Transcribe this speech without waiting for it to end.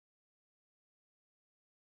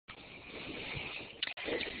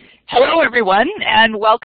Hello, everyone, and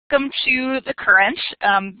welcome to The Current.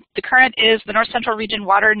 The Current is the North Central Region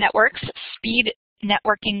Water Network's Speed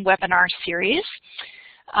Networking webinar series.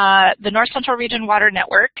 The North Central Region Water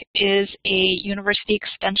Network is a university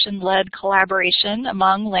extension-led collaboration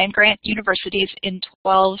among land-grant universities in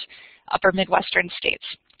 12 upper Midwestern states.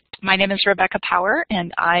 My name is Rebecca Power,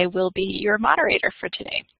 and I will be your moderator for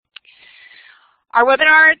today. Our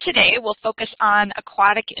webinar today will focus on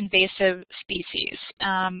aquatic invasive species.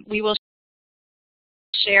 We will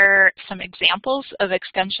share some examples of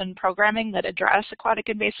extension programming that address aquatic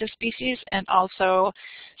invasive species and also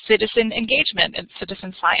citizen engagement and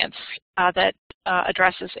citizen science that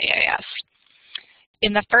addresses AIS.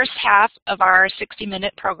 In the first half of our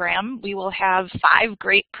 60-minute program, we will have 5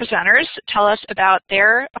 great presenters tell us about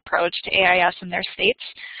their approach to AIS in their states,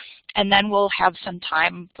 and then we'll have some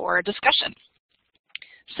time for discussion.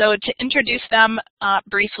 So to introduce them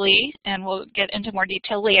briefly, and we'll get into more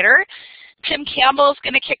detail later, Tim Cambell is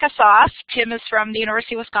going to kick us off. Tim is from the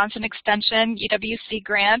University of Wisconsin Extension, UWC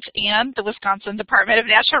Grant, and the Wisconsin Department of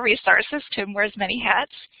Natural Resources. Tim wears many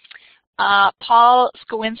hats. Paul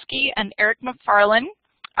Skawinski and Erin McFarlane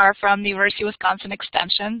are from the University of Wisconsin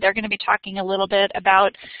Extension. They're going to be talking a little bit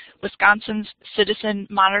about Wisconsin's citizen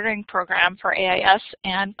monitoring program for AIS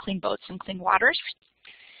and clean boats and clean waters.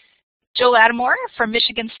 Joe Latimore from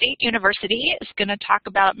Michigan State University is going to talk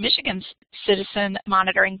about Michigan's citizen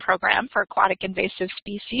monitoring program for aquatic invasive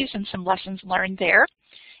species and some lessons learned there.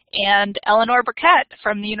 And Eleanor Burkett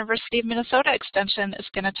from the University of Minnesota Extension is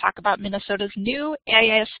going to talk about Minnesota's new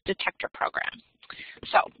AIS Detector program.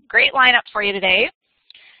 So, great lineup for you today.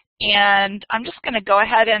 And I'm just going to go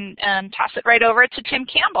ahead and toss it right over to Tim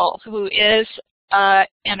Cambell, who is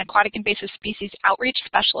an aquatic invasive species outreach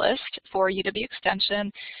specialist for UW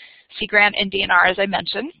Extension, Sea Grant, and DNR, as I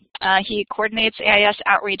mentioned. He coordinates AIS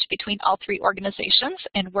outreach between all 3 organizations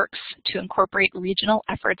and works to incorporate regional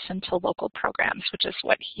efforts into local programs, which is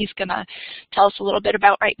what he's going to tell us a little bit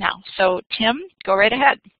about right now. So, Tim, go right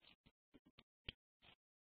ahead.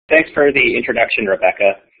 Thanks for the introduction,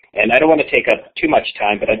 Rebecca. And I don't want to take up too much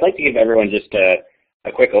time, but I'd like to give everyone just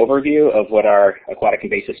a quick overview of what our aquatic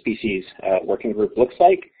invasive species working group looks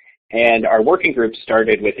like. And our working group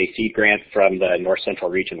started with a seed grant from the North Central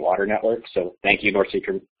Region Water Network. So thank you, North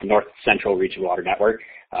Central Region Water Network.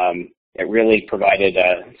 It really provided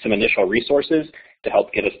some initial resources to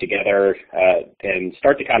help get us together and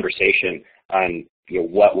start the conversation on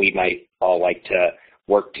what we might all like to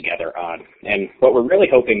work together on. And what we're really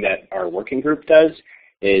hoping that our working group does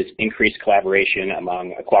is increase collaboration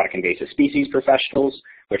among aquatic invasive species professionals,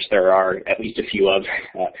 which there are at least a few of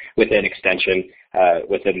within Extension,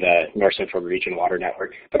 within the North Central Region Water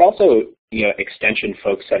Network, but also Extension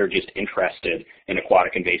folks that are just interested in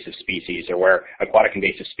aquatic invasive species or where aquatic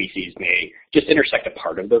invasive species may just intersect a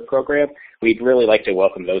part of their program. We'd really like to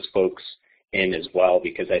welcome those folks in as well,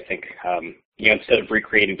 because I think instead of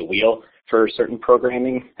recreating the wheel for certain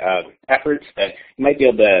programming efforts, that you might be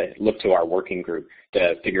able to look to our working group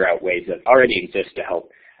to figure out ways that already exist to help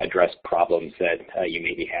address problems that you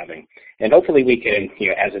may be having. And hopefully we can,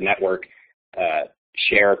 as a network,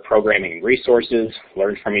 share programming resources,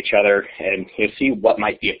 learn from each other, and see what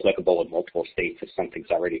might be applicable in multiple states if something's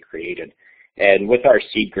already created. And with our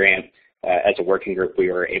seed grant, as a working group,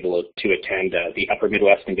 we were able to attend the Upper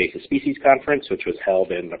Midwest Invasive Species Conference, which was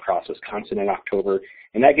held in La Crosse, Wisconsin in October.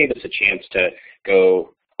 And that gave us a chance to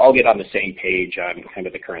all get on the same page on kind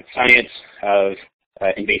of the current science of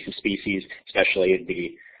invasive species, especially in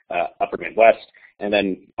the Upper Midwest, and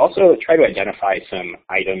then also try to identify some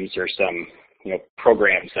items or some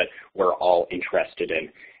programs that we're all interested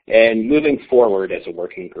in. And moving forward as a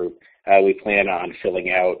working group, we plan on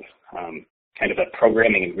filling out kind of a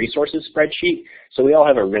programming and resources spreadsheet, so we all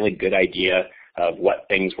have a really good idea of what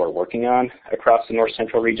things we're working on across the North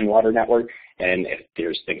Central Region Water Network, and if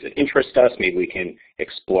there's things that interest us, maybe we can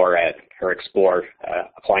explore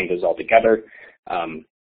applying those all together.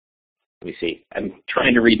 Let me see. I'm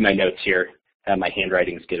trying to read my notes here. My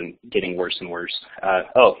handwriting's getting worse and worse.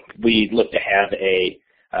 We look to have a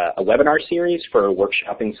webinar series for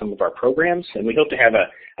workshopping some of our programs, and we hope to have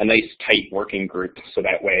a nice tight working group, so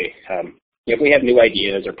that way if we have new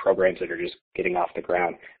ideas or programs that are just getting off the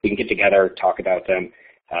ground, we can get together, talk about them,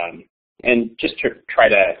 and just to try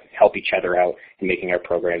to help each other out in making our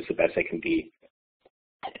programs the best they can be.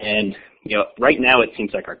 And right now it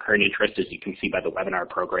seems like our current interest, as you can see by the webinar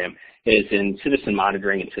program, is in citizen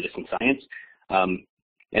monitoring and citizen science.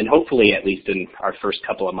 And hopefully, at least in our first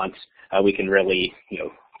couple of months, we can really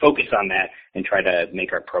focus on that and try to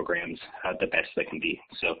make our programs the best they can be.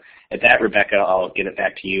 So at that, Rebecca, I'll give it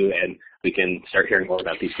back to you, and we can start hearing more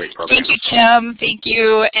about these great programs. Thank you, Tim. Thank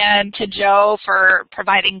you, and to Joe for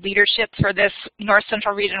providing leadership for this North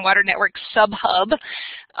Central Region Water Network sub-hub.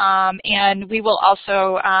 And we will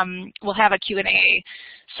also, we'll have a Q&A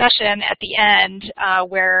session at the end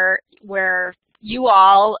where you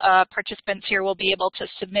all, participants here, will be able to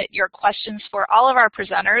submit your questions for all of our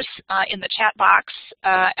presenters in the chat box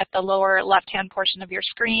at the lower left-hand portion of your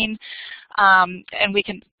screen. And we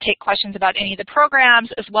can take questions about any of the programs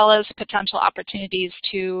as well as potential opportunities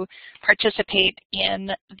to participate in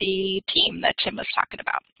the team that Tim was talking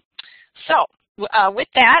about. So with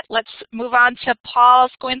that, let's move on to Paul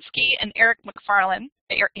Skawinski and Erin McFarlane.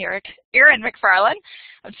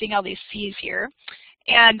 I'm seeing all these C's here.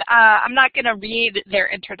 And I'm not going to read their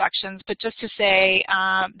introductions, but just to say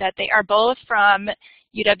that they are both from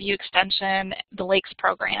UW Extension, the Lakes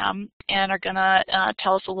program, and are going to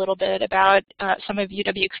tell us a little bit about some of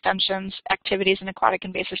UW Extension's activities in aquatic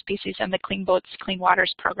invasive species and the Clean Boats, Clean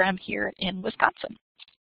Waters program here in Wisconsin.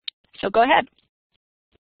 So go ahead.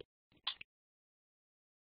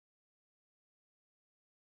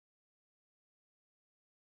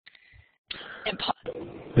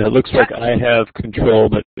 It looks like I have control,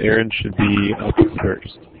 but Erin should be up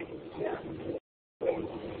first.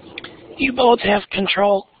 You both have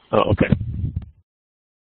control. Oh, okay.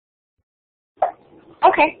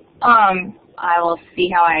 Okay. I will see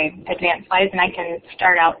how I advance slides, and I can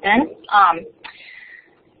start out then.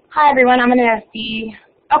 Hi, everyone. I'm going to see.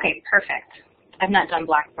 Okay, perfect. I've not done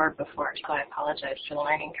Blackboard before, so I apologize for the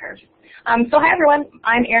learning curve. So hi, everyone.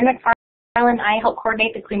 I'm Erin McFarlane. I help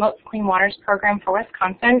coordinate the Clean Boats, Clean Waters program for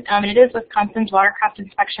Wisconsin. And it is Wisconsin's watercraft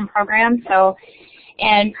inspection program. So,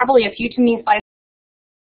 and probably a few to me slides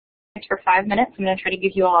for 5 minutes. I'm going to try to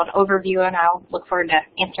give you all an overview, and I'll look forward to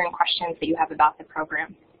answering questions that you have about the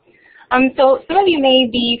program. So some of you may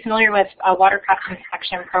be familiar with watercraft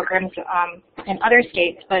inspection programs in other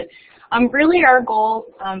states, but really our goal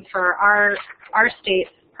for our state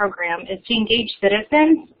program is to engage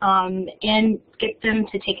citizens and get them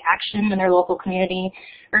to take action in their local community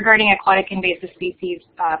regarding aquatic invasive species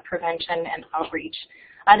prevention and outreach.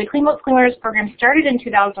 The Clean Boats, Clean Waters program started in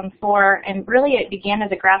 2004, and really it began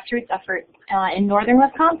as a grassroots effort in northern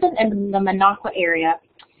Wisconsin and the Minocqua area.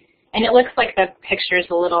 And it looks like the picture is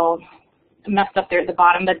a little messed up there at the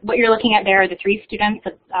bottom, but what you're looking at there are the 3 students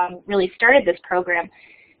that really started this program.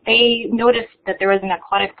 They noticed that there was an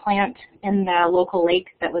aquatic plant in the local lake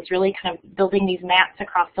that was really kind of building these mats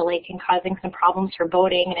across the lake and causing some problems for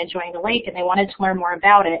boating and enjoying the lake, and they wanted to learn more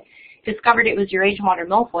about it. Discovered it was Eurasian water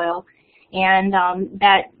milfoil, and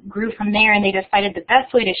that grew from there, and they decided the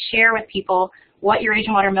best way to share with people what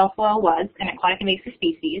Eurasian water milfoil was, an aquatic invasive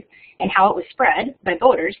species, and how it was spread by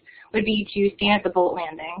boaters would be to stand at the boat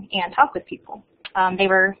landing and talk with people.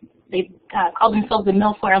 They called themselves the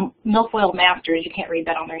milfoil masters. You can't read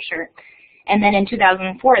that on their shirt. And then in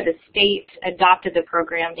 2004, the state adopted the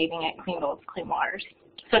program, naming it Clean Boats, Clean Waters.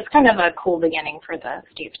 So it's kind of a cool beginning for the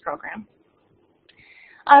state's program.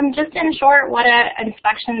 Just in short, what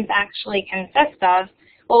inspections actually consist of.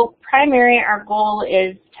 Well, our goal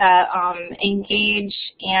is to engage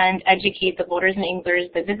and educate the boaters and anglers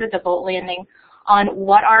that visit the boat landing on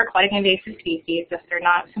what are aquatic invasive species, if they're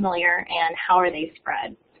not familiar, and how are they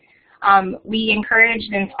spread. We encourage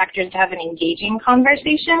the inspectors to have an engaging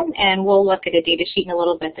conversation, and we'll look at a data sheet in a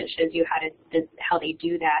little bit that shows you how they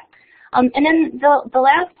do that. And then the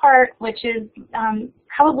last part, which is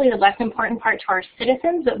probably the less important part to our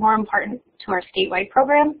citizens, but more important to our statewide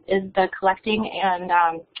program, is the collecting and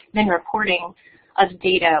then reporting of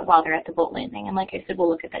data while they're at the boat landing. And like I said, we'll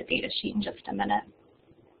look at that data sheet in just a minute.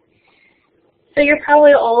 So you're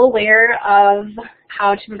probably all aware of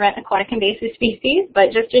how to prevent aquatic invasive species,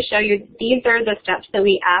 but just to show you, these are the steps that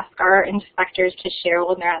we ask our inspectors to share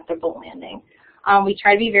when they're at their boat landing. We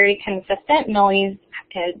try to be very consistent and always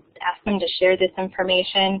ask them to share this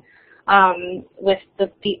information with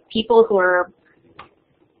the people who are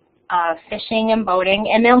fishing and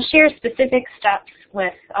boating, and they'll share specific steps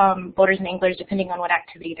with boaters and anglers depending on what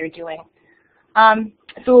activity they're doing.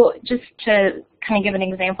 So just to kind of give an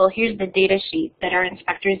example, here's the data sheet that our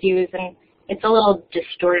inspectors use, and it's a little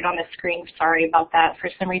distorted on the screen. Sorry about that. For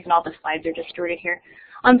some reason, all the slides are distorted here.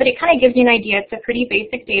 But it kind of gives you an idea. It's a pretty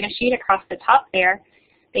basic data sheet across the top there.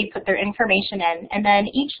 They put their information in, and then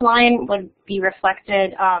each line would be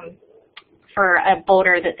reflected for a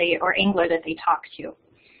boater that or angler that they talk to.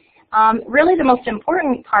 Really the most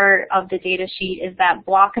important part of the data sheet is that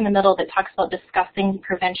block in the middle that talks about discussing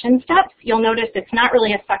prevention steps. You'll notice it's not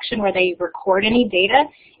really a section where they record any data.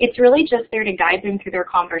 It's really just there to guide them through their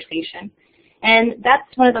conversation. And that's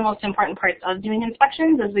one of the most important parts of doing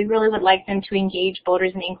inspections, is we really would like them to engage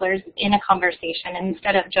boaters and anglers in a conversation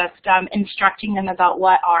instead of just instructing them about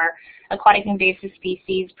what our aquatic invasive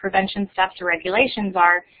species prevention steps or regulations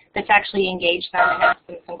are, but to actually engage them and ask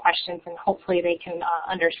them some questions, and hopefully they can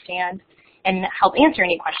understand and help answer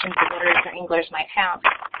any questions that boaters or anglers might have.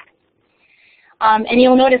 And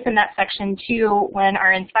you'll notice in that section too, when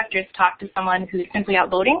our inspectors talk to someone who's simply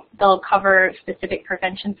out boating, they'll cover specific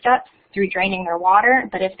prevention steps through draining their water,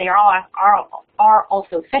 but if they are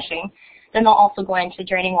also fishing, then they'll also go into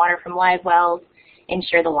draining water from live wells and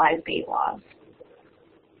share the live bait laws.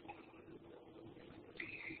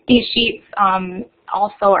 These sheets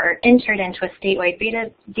also are entered into a statewide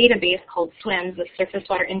database called SWIMS, the Surface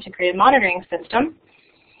Water Integrated Monitoring System.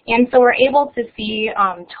 And so we're able to see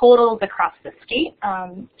totals across the state,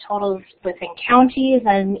 totals within counties,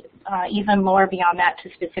 and even lower beyond that to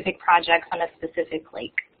specific projects on a specific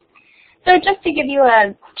lake. So just to give you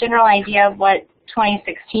a general idea of what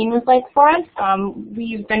 2016 was like for us,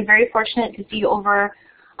 we've been very fortunate to see over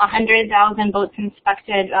 100,000 boats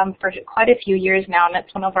inspected for quite a few years now, and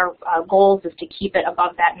that's one of our goals, is to keep it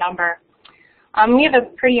above that number. We have a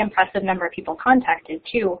pretty impressive number of people contacted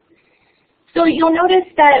too. So you'll notice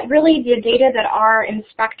that really the data that our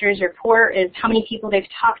inspectors report is how many people they've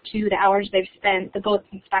talked to, the hours they've spent, the boats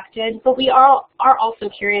inspected, but we are also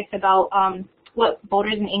curious about what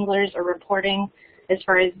boaters and anglers are reporting as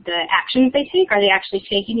far as the actions they take. Are they actually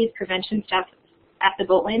taking these prevention steps at the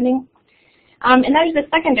boat landing? And that is a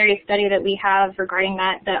secondary study that we have regarding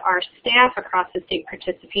that our staff across the state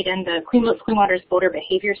participate in, the Clean Waters Boater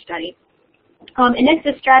Behavior Study. And it's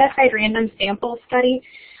a stratified random sample study.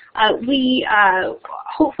 We've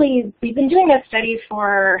been doing this study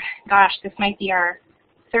for, gosh, this might be our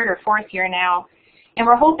third or fourth year now. And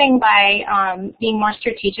we're hoping by being more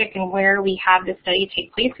strategic in where we have the study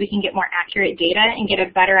take place, we can get more accurate data and get a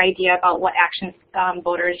better idea about what actions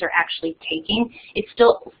boaters are actually taking. It's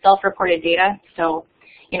still self-reported data, so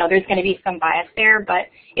there's going to be some bias there, but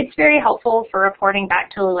it's very helpful for reporting back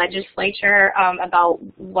to the legislature about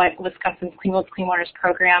what Wisconsin's Clean Waters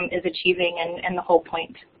program is achieving and the whole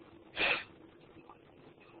point.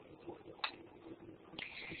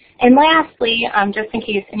 And lastly, just in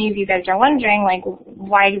case any of you guys are wondering, like,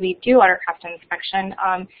 why do we do watercraft inspection?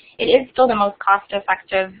 It is still the most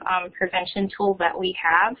cost-effective prevention tool that we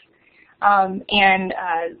have. And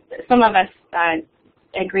some of us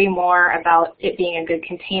agree more about it being a good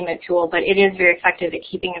containment tool, but it is very effective at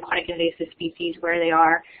keeping aquatic invasive species where they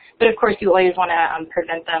are. But of course, you always want to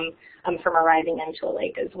prevent them from arriving into a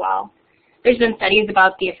lake as well. There's been studies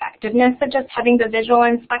about the effectiveness of just having the visual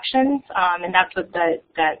inspections, and that's what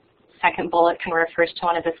that second bullet kind of refers to,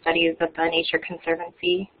 one of the studies that the Nature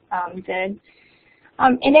Conservancy did.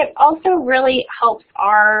 And it also really helps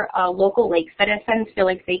our local lake citizens feel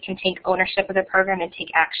like they can take ownership of the program and take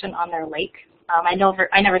action on their lake. I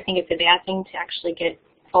never think it's a bad thing to actually get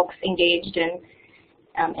folks engaged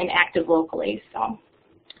and active locally. So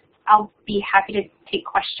I'll be happy to take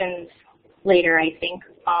questions later, I think.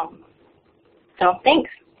 So thanks.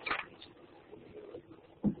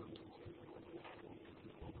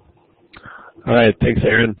 All right, thanks,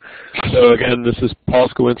 Erin. So again, this is Paul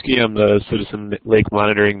Skawinski. I'm the Citizen Lake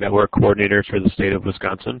Monitoring Network Coordinator for the state of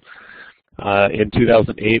Wisconsin. In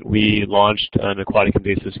 2008, we launched an aquatic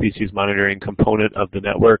invasive species monitoring component of the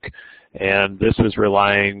network, and this was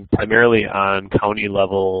relying primarily on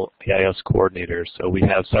county-level AIS coordinators. So we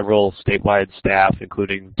have several statewide staff,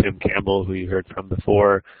 including Tim Cambell, who you heard from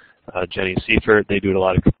before, Jenny Seifert. They do a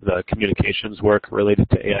lot of the communications work related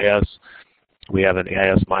to AIS. We have an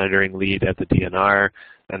AIS monitoring lead at the DNR,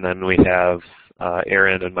 and then we have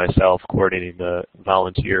Erin and myself coordinating the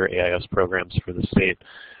volunteer AIS programs for the state.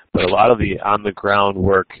 But a lot of the on-the-ground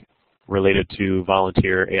work related to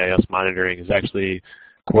volunteer AIS monitoring is actually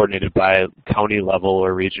coordinated by county-level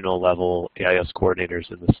or regional-level AIS coordinators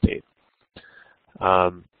in the state.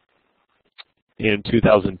 In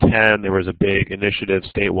 2010, there was a big initiative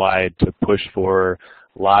statewide to push for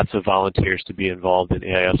lots of volunteers to be involved in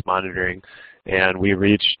AIS monitoring, and we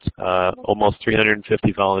reached almost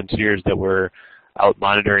 350 volunteers that were out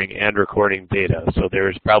monitoring and recording data. So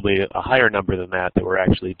there's probably a higher number than that were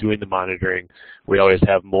actually doing the monitoring. We always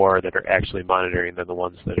have more that are actually monitoring than the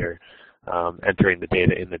ones that are entering the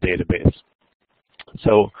data in the database.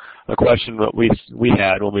 So a question that we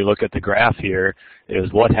had when we look at the graph here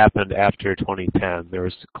is what happened after 2010? There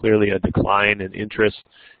was clearly a decline in interest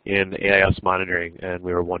in AIS monitoring, and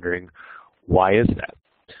we were wondering, why is that?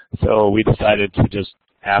 So we decided to just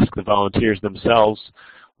ask the volunteers themselves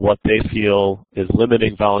what they feel is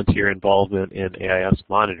limiting volunteer involvement in AIS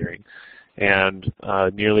monitoring. And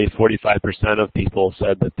nearly 45% of people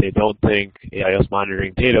said that they don't think AIS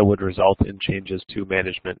monitoring data would result in changes to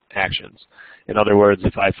management actions. In other words,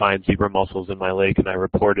 if I find zebra mussels in my lake and I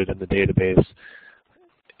report it in the database,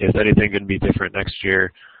 is anything going to be different next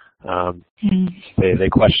year? They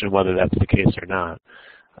question whether that's the case or not.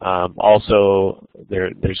 Also,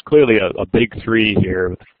 there's clearly a big three here.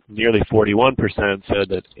 With nearly 41% said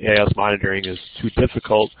that AIS monitoring is too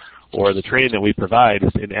difficult, or the training that we provide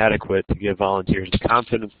is inadequate to give volunteers the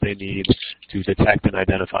confidence they need to detect and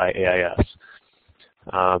identify AIS.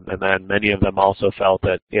 And then many of them also felt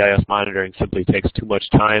that AIS monitoring simply takes too much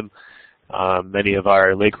time. Many of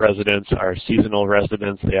our lake residents are seasonal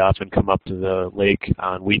residents. They often come up to the lake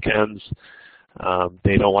on weekends.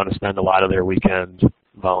 They don't want to spend a lot of their weekend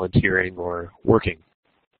volunteering or working.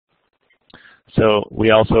 So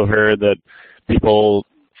we also heard that people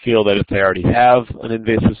feel that if they already have an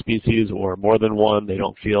invasive species or more than one, they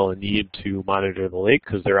don't feel a need to monitor the lake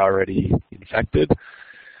because they're already infected.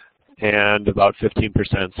 And about 15%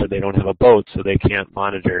 said they don't have a boat, so they can't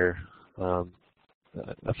monitor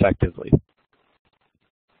effectively.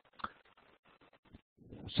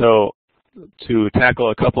 So to tackle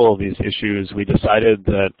a couple of these issues, we decided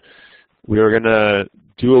that we were going to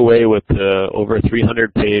do away with the over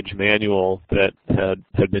 300-page manual that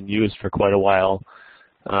had been used for quite a while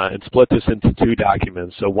and split this into two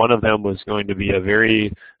documents. So one of them was going to be a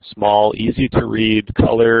very small, easy-to-read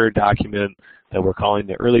color document that we're calling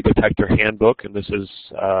the Early Detector Handbook, and this is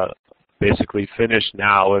basically finished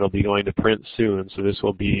now. It'll be going to print soon, so this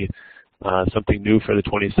will be something new for the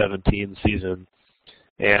 2017 season.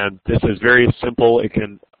 And this is very simple.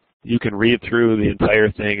 You can read through the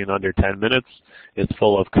entire thing in under 10 minutes. It's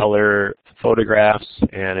full of color photographs,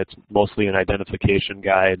 and it's mostly an identification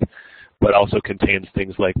guide, but also contains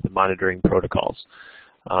things like the monitoring protocols.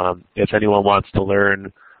 If anyone wants to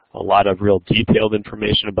learn a lot of real detailed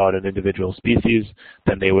information about an individual species,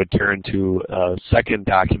 then they would turn to a second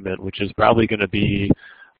document, which is probably going to be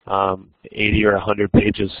 80 or 100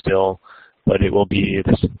 pages still, but it will be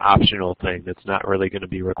this optional thing that's not really going to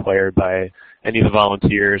be required by any of the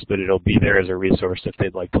volunteers, but it'll be there as a resource if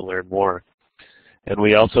they'd like to learn more. And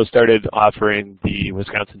we also started offering the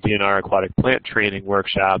Wisconsin DNR aquatic plant training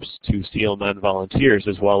workshops to SEAL non-volunteers,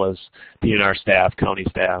 as well as DNR staff, county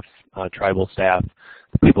staff, tribal staff,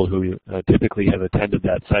 the people who typically have attended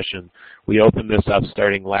that session. We opened this up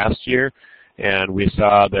starting last year, and we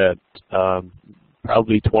saw that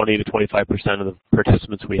probably 20 to 25% of the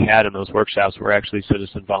participants we had in those workshops were actually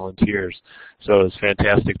citizen volunteers. So it was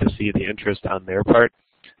fantastic to see the interest on their part,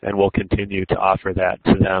 and we'll continue to offer that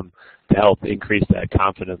to them to help increase that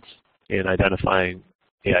confidence in identifying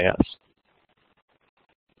AIS.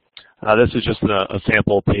 This is just a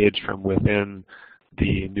sample page from within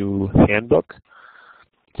the new handbook,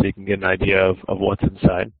 so you can get an idea of what's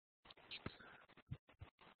inside.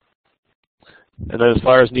 And then as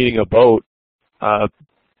far as needing a boat,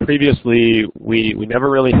 previously we never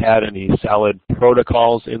really had any solid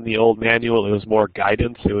protocols in the old manual. It was more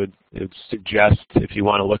guidance. It would suggest if you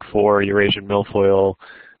want to look for Eurasian milfoil,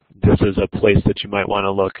 this is a place that you might want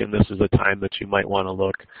to look, and this is a time that you might want to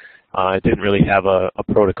look. It didn't really have a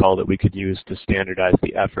protocol that we could use to standardize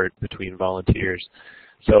the effort between volunteers.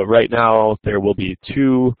 So right now there will be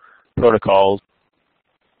two protocols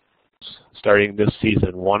starting this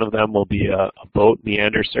season. One of them will be a boat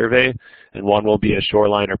meander survey, and one will be a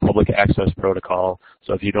shoreline or public access protocol.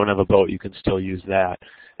 So if you don't have a boat, you can still use that.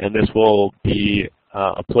 And this will be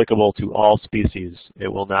applicable to all species. It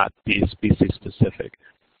will not be species specific.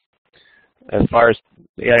 As far as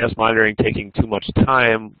AIS monitoring taking too much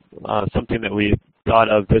time, something that we thought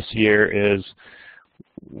of this year is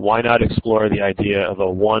why not explore the idea of a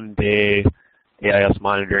one-day AIS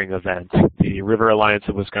monitoring event. The River Alliance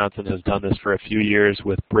of Wisconsin has done this for a few years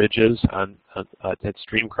with bridges at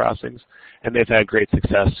stream crossings, and they've had great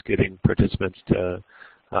success getting participants to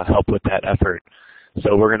help with that effort.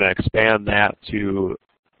 So we're going to expand that to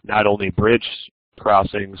not only bridge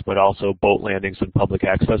crossings, but also boat landings and public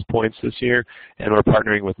access points this year. And we're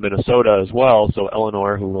partnering with Minnesota as well. So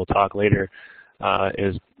Eleanor, who we'll talk later,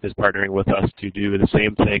 is partnering with us to do the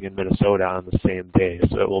same thing in Minnesota on the same day.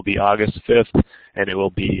 So it will be August 5th, and it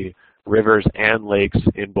will be rivers and lakes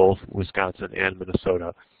in both Wisconsin and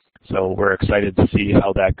Minnesota. So we're excited to see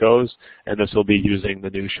how that goes, and this will be using the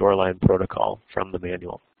new shoreline protocol from the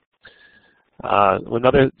manual.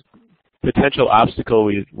 Another potential obstacle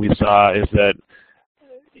we saw is that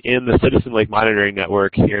in the Citizen Lake Monitoring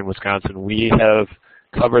Network here in Wisconsin, we have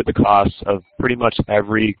covered the costs of pretty much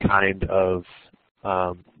every kind of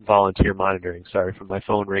volunteer monitoring. Sorry for my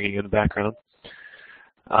phone ringing in the background.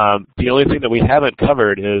 The only thing that we haven't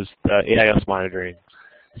covered is the AIS monitoring.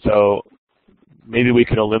 So maybe we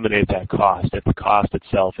could eliminate that cost if the cost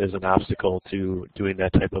itself is an obstacle to doing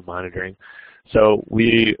that type of monitoring. So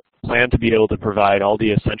we plan to be able to provide all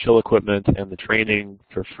the essential equipment and the training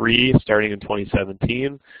for free starting in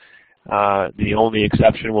 2017. The only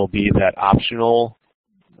exception will be that optional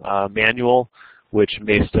manual, which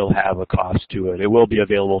may still have a cost to it. It will be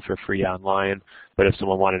available for free online, but if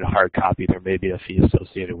someone wanted a hard copy, there may be a fee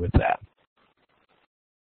associated with that.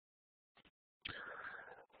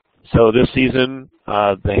 So this season,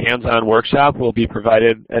 the hands-on workshop will be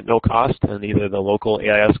provided at no cost, and either the local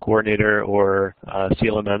AIS coordinator or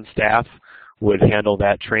CLMN staff would handle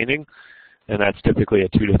that training, and that's typically a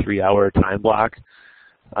 2 to 3 hour time block.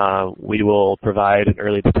 We will provide an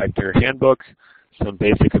early detector handbook, some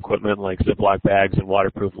basic equipment like Ziploc bags and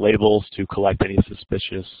waterproof labels to collect any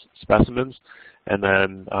suspicious specimens, and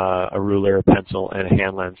then a ruler, a pencil, and a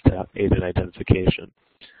hand lens to aid in identification.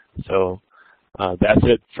 So that's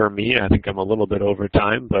it for me. I think I'm a little bit over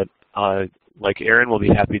time, but like Erin, we'll be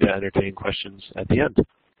happy to entertain questions at the end.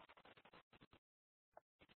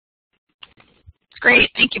 Great,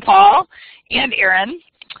 thank you, Paul and Erin.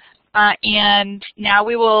 And now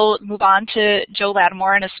we will move on to Joe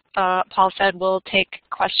Latimore, and as Paul said, we'll take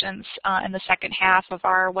questions in the second half of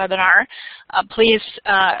our webinar. Please,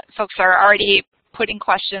 folks are already putting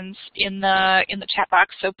questions in the chat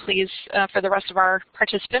box, so please, for the rest of our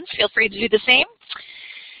participants, feel free to do the same.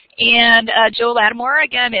 And Joe Latimore,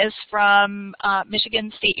 again, is from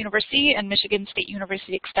Michigan State University and Michigan State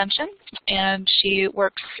University Extension, and she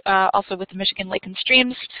works also with the Michigan Lake and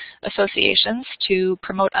Streams Associations to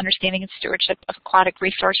promote understanding and stewardship of aquatic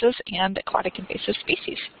resources and aquatic invasive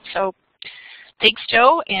species. So thanks,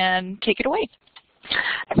 Joe, and take it away.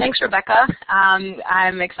 Thanks, Rebecca.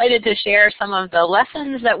 I'm excited to share some of the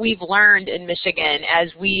lessons that we've learned in Michigan as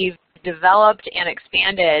we've developed and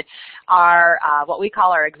expanded our what we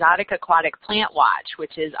call our Exotic Aquatic Plant Watch,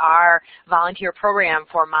 which is our volunteer program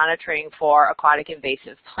for monitoring for aquatic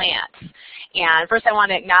invasive plants. And first I want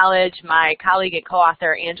to acknowledge my colleague and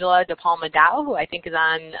co-author Angela DePalma-Dow, who I think is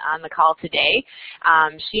on the call today.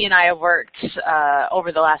 She and I have worked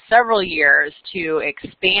over the last several years to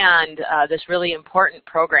expand this really important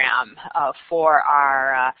program for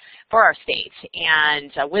our state.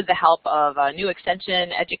 And with the help of a new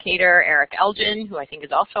extension educator, Eric Elgin, who I think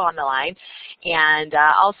is also on the line, and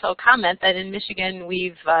also comment that in Michigan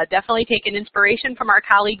we've definitely taken inspiration from our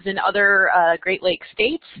colleagues in other Great Lakes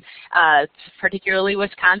states, particularly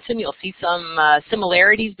Wisconsin. You'll see some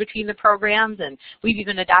similarities between the programs, and we've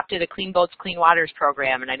even adopted a Clean Boats, Clean Waters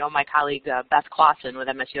program, and I know my colleague Beth Clausen with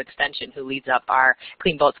MSU Extension, who leads up our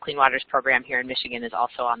Clean Boats, Clean Waters program here in Michigan, is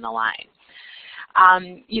also on the line.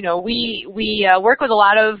 You know, we work with a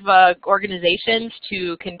lot of organizations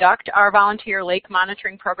to conduct our volunteer lake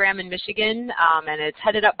monitoring program in Michigan, and it's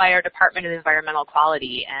headed up by our Department of Environmental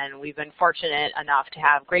Quality, and we've been fortunate enough to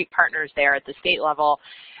have great partners there at the state level,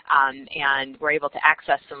 and we're able to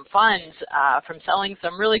access some funds from selling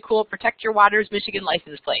some really cool Protect Your Waters Michigan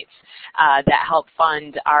license plates that help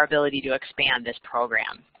fund our ability to expand this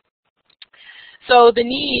program. So the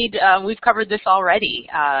need, we've covered this already,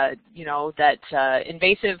 you know, that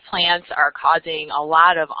invasive plants are causing a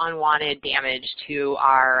lot of unwanted damage to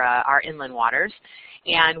our inland waters.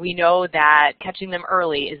 And we know that catching them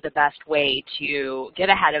early is the best way to get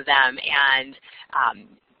ahead of them and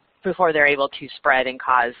before they're able to spread and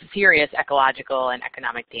cause serious ecological and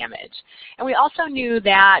economic damage. And we also knew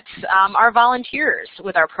that our volunteers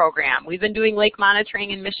with our program, we've been doing lake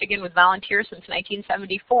monitoring in Michigan with volunteers since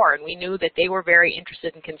 1974, and we knew that they were very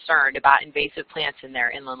interested and concerned about invasive plants in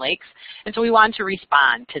their inland lakes, and so we wanted to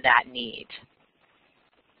respond to that need.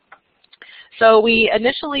 So we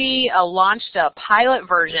initially launched a pilot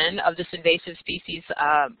version of this invasive species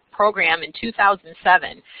program in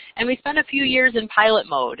 2007, and we spent a few years in pilot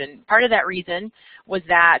mode, and part of that reason was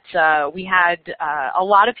that we had a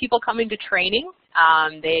lot of people coming to training.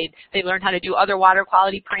 They learned how to do other water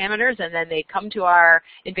quality parameters, and then they'd come to our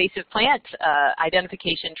invasive plant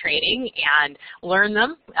identification training and learn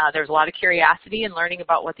them. There's a lot of curiosity in learning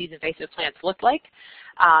about what these invasive plants look like.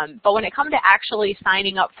 But when it comes to actually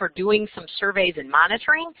signing up for doing some surveys and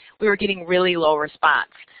monitoring, we were getting really low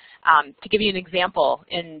response. To give you an example,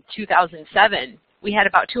 in 2007, we had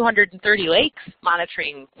about 230 lakes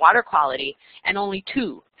monitoring water quality, and only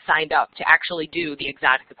 2 signed up to actually do the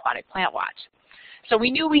exotic aquatic plant watch. So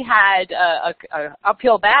we knew we had an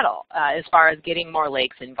uphill battle as far as getting more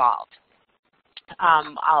lakes involved.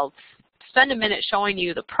 I'll spend a minute showing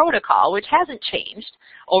you the protocol, which hasn't changed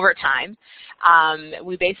over time.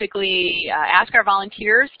 We basically ask our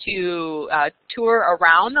volunteers to tour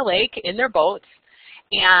around the lake in their boats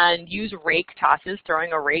and use rake tosses,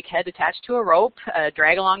 throwing a rake head attached to a rope,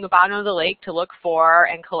 drag along the bottom of the lake to look for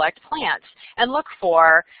and collect plants and look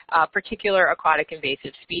for particular aquatic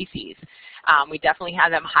invasive species. We definitely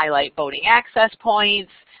have them highlight boating access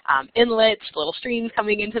points, inlets, little streams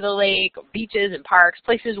coming into the lake, beaches and parks,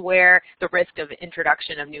 places where the risk of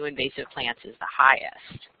introduction of new invasive plants is the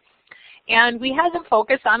highest. And we had them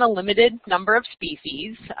focus on a limited number of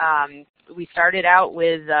species. We started out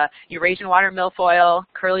with Eurasian water milfoil,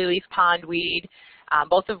 curly-leaf pondweed,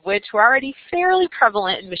 both of which were already fairly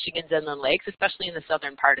prevalent in Michigan's inland lakes, especially in the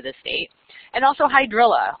southern part of the state, and also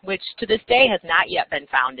hydrilla, which to this day has not yet been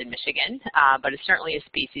found in Michigan, but is certainly a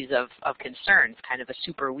species of concern. It's kind of a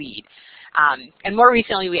super weed. And more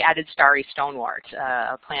recently, we added starry stonewort,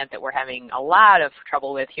 a plant that we're having a lot of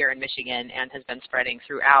trouble with here in Michigan and has been spreading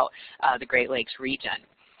throughout the Great Lakes region.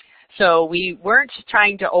 So we weren't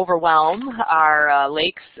trying to overwhelm our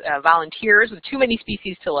lakes volunteers with too many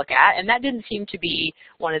species to look at, and that didn't seem to be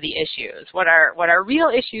one of the issues. What our real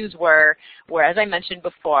issues were, as I mentioned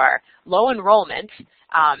before, low enrollment.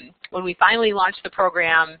 When we finally launched the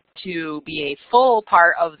program to be a full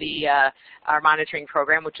part of the our monitoring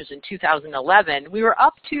program, which was in 2011, we were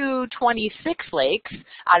up to 26 lakes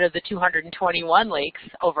out of the 221 lakes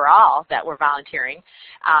overall that were volunteering.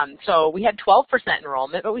 So we had 12%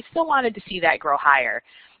 enrollment, but we still wanted to see that grow higher.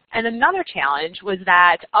 And another challenge was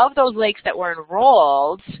that of those lakes that were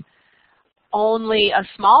enrolled, only a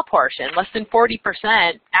small portion, less than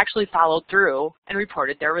 40%, actually followed through and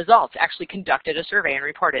reported their results, actually conducted a survey and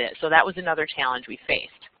reported it. So that was another challenge we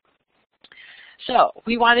faced. So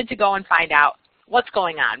we wanted to go and find out what's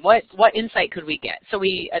going on, what insight could we get. So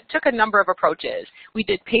we took a number of approaches. We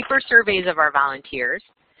did paper surveys of our volunteers.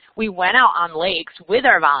 We went out on lakes with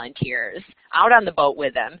our volunteers, out on the boat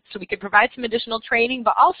with them, so we could provide some additional training,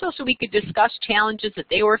 but also so we could discuss challenges that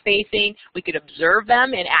they were facing. We could observe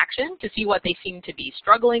them in action to see what they seemed to be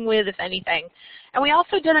struggling with, if anything. And we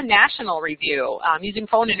also did a national review using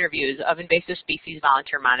phone interviews of invasive species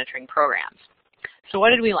volunteer monitoring programs. So what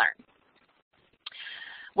did we learn?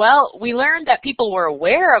 Well, we learned that people were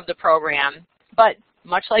aware of the program, but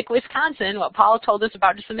much like Wisconsin, what Paula told us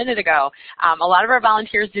about just a minute ago, a lot of our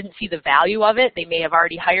volunteers didn't see the value of it. They may have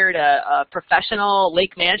already hired a professional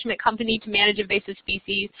lake management company to manage invasive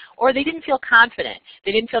species, or they didn't feel confident.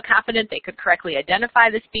 They didn't feel confident they could correctly identify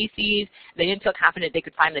the species. They didn't feel confident they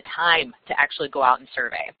could find the time to actually go out and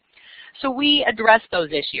survey. So we addressed those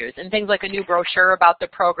issues and things like a new brochure about the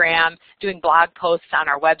program, doing blog posts on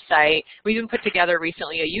our website. We even put together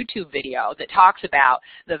recently a YouTube video that talks about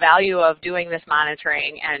the value of doing this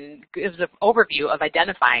monitoring and gives an overview of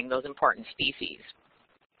identifying those important species.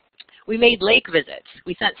 We made lake visits.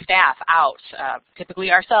 We sent staff out,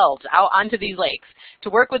 typically ourselves, out onto these lakes to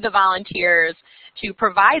work with the volunteers to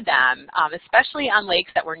provide them, especially on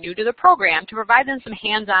lakes that were new to the program, to provide them some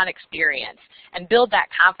hands-on experience and build that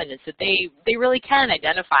confidence that they really can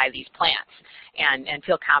identify these plants and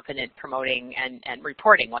feel confident promoting and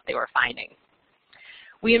reporting what they were finding.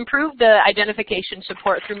 We improved the identification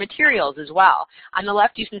support through materials as well. On the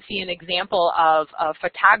left, you can see an example of a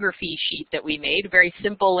photography sheet that we made, a very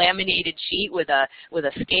simple laminated sheet with a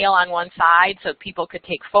scale on one side so people could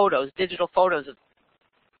take photos, digital photos of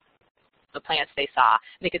the plants they saw.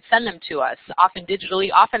 They could send them to us, often digitally,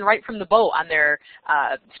 often right from the boat on their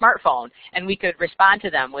smartphone, and we could respond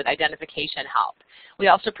to them with identification help. We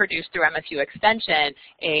also produced through MSU Extension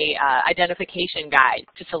a identification guide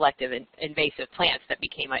to selective invasive plants that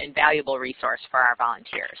became an invaluable resource for our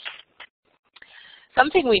volunteers.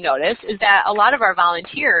 Something we noticed is that a lot of our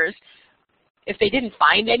volunteers, if they didn't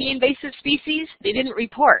find any invasive species, they didn't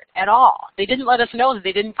report at all. They didn't let us know that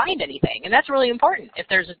they didn't find anything, and that's really important. If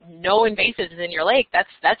there's no invasives in your lake,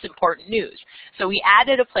 that's important news. So we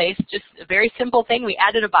added a place, just a very simple thing, we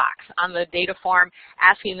added a box on the data form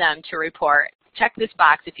asking them to report. Check this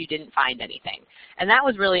box if you didn't find anything. And that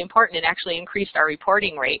was really important and actually increased our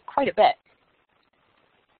reporting rate quite a bit.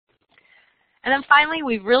 And then finally,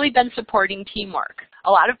 we've really been supporting teamwork. A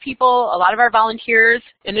lot of our volunteers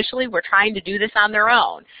initially were trying to do this on their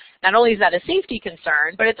own. Not only is that a safety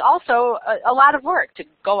concern, but it's also a lot of work to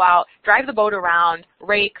go out, drive the boat around,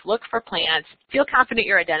 rake, look for plants, feel confident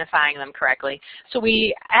you're identifying them correctly. So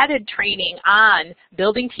we added training on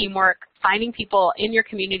building teamwork, finding people in your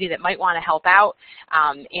community that might want to help out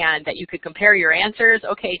and that you could compare your answers.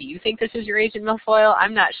 Okay, do you think this is your Asian milfoil?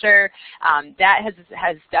 I'm not sure. That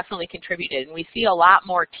has definitely contributed, and we see a lot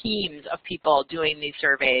more teams of people doing these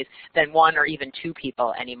surveys than one or even two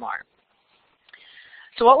people anymore.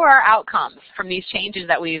 So what were our outcomes from these changes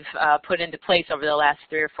that we've put into place over the last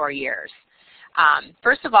 3 or 4 years?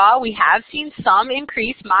 First of all, we have seen some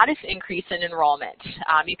modest increase in enrollment.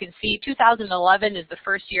 You can see 2011 is the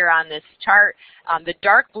first year on this chart. The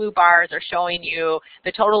dark blue bars are showing you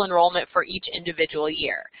the total enrollment for each individual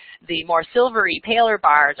year. The more silvery, paler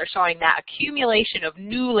bars are showing that accumulation of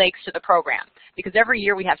new lakes to the program. Because every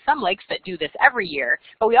year we have some lakes that do this every year,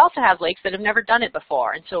 but we also have lakes that have never done it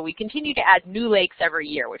before. And so we continue to add new lakes every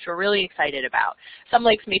year, which we're really excited about. Some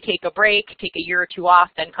lakes may take a break, take a year or two off,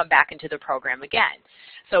 then come back into the program again.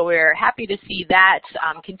 So we're happy to see that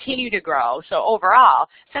continue to grow. So overall,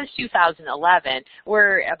 since 2011,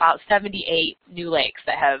 we're about 78 new lakes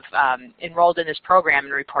that have enrolled in this program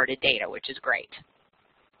and reported data, which is great.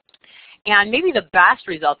 And maybe the best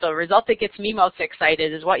result, the result that gets me most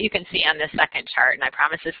excited, is what you can see on this second chart. And I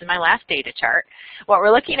promise this is my last data chart. What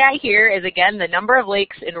we're looking at here is, again, the number of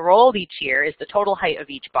lakes enrolled each year is the total height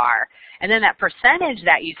of each bar. And then that percentage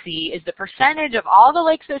that you see is the percentage of all the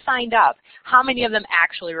lakes that signed up, how many of them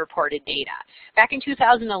actually reported data. Back in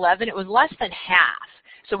 2011, it was less than half.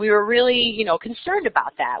 So we were really, concerned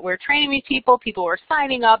about that. We're training these people, people were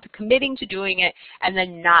signing up, committing to doing it, and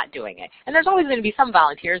then not doing it. And there's always going to be some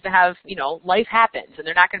volunteers that have, life happens, and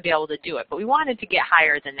they're not going to be able to do it. But we wanted to get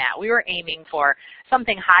higher than that. We were aiming for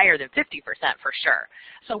something higher than 50% for sure.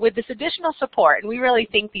 So with this additional support, and we really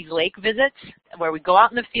think these lake visits, where we go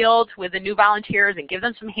out in the field with the new volunteers and give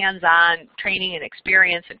them some hands-on training and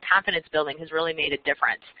experience and confidence building, has really made a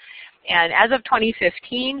difference. And as of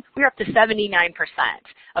 2015, we're up to 79%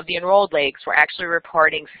 of the enrolled lakes were actually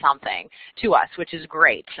reporting something to us, which is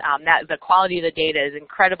great. The quality of the data is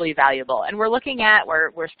incredibly valuable. And we're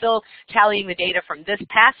still tallying the data from this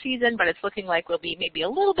past season, but it's looking like we'll be maybe a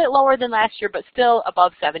little bit lower than last year, but still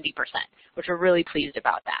above 70%, which we're really pleased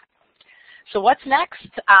about that. So what's next?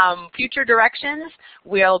 Future directions.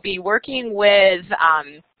 We'll be working with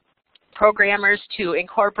programmers to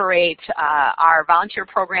incorporate our volunteer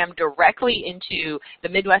program directly into the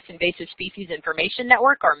Midwest Invasive Species Information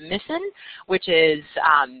Network, or MISIN, which is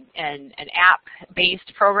an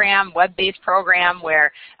app-based program, web-based program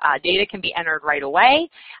where data can be entered right away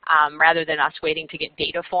rather than us waiting to get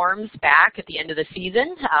data forms back at the end of the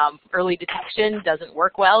season. Early detection doesn't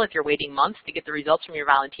work well if you're waiting months to get the results from your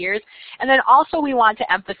volunteers. And then also we want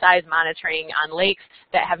to emphasize monitoring on lakes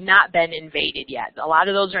that have not been invaded yet. A lot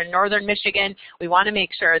of those are in northern Michigan. We want to make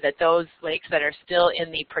sure that those lakes that are still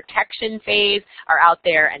in the protection phase are out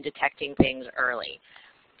there and detecting things early.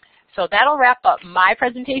 So that'll wrap up my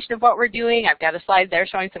presentation of what we're doing. I've got a slide there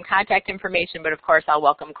showing some contact information, but of course I'll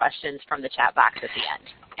welcome questions from the chat box at the end.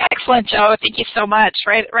 Excellent, Joe. Thank you so much.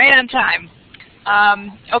 Right on time.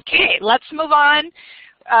 Okay, let's move on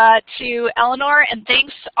to Eleanor, and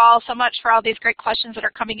thanks all so much for all these great questions that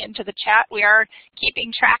are coming into the chat. We are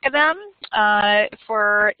keeping track of them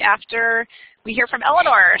for after we hear from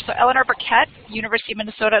Eleanor. So Eleanor Burkett, University of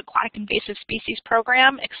Minnesota Aquatic Invasive Species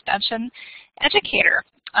Program Extension Educator.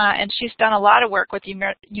 And she's done a lot of work with the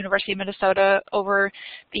University of Minnesota over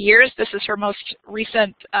the years. This is her most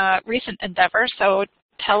recent endeavor. So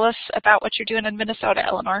tell us about what you're doing in Minnesota,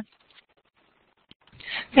 Eleanor.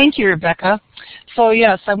 Thank you, Rebecca. So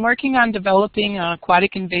yes, I'm working on developing an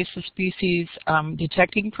aquatic invasive species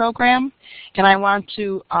detecting program, and I want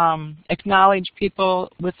to acknowledge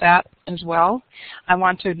people with that as well. I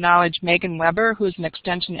want to acknowledge Megan Weber, who's an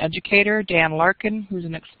extension educator, Dan Larkin, who's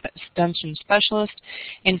an extension specialist,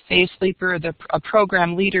 and Faye Sleeper, a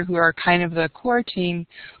program leader, who are kind of the core team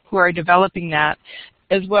who are developing that,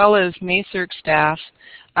 as well as MACERC staff,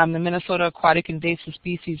 the Minnesota Aquatic Invasive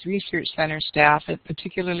Species Research Center staff, and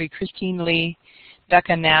particularly Christine Lee,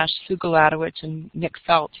 Becca Nash, Sue Galadowicz, and Nick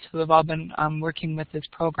Phelps, who have all been working with this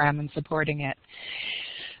program and supporting it.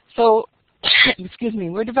 So, excuse me,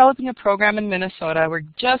 we're developing a program in Minnesota. We're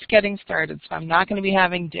just getting started, so I'm not going to be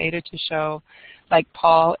having data to show like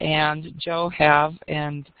Paul and Joe have,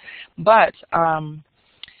 but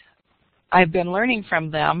I've been learning from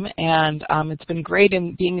them, and it's been great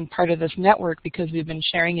in being part of this network because we've been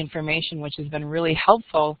sharing information, which has been really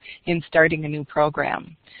helpful in starting a new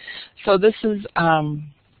program. So this is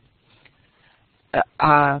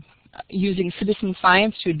using citizen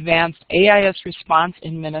science to advance AIS response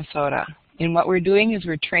in Minnesota. And what we're doing is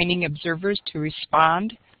we're training observers to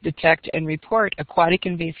respond, detect, and report aquatic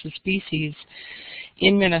invasive species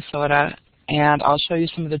in Minnesota, and I'll show you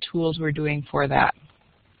some of the tools we're doing for that.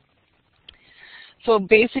 So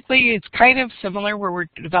basically, it's kind of similar where we're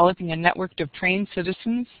developing a network of trained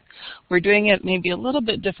citizens. We're doing it maybe a little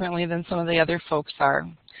bit differently than some of the other folks are.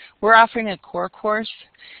 We're offering a core course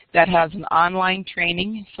that has an online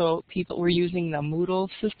training, so we're using the Moodle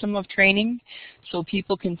system of training, so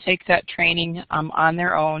people can take that training on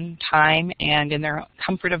their own time and in their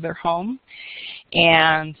comfort of their home.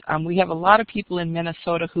 And we have a lot of people in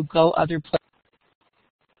Minnesota who go other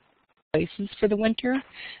places for the winter,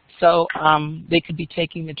 so they could be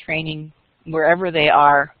taking the training wherever they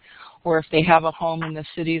are, or if they have a home in the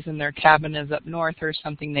cities and their cabin is up north or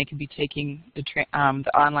something, they could be taking the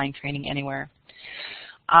online training anywhere.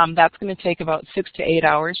 That's going to take about 6 to 8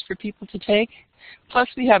 hours for people to take. Plus,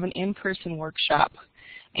 we have an in-person workshop.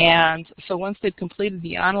 And so once they've completed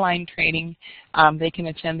the online training, they can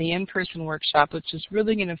attend the in-person workshop, which is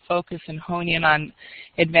really going to focus and hone in on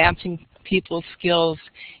advancing people's skills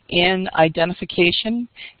in identification,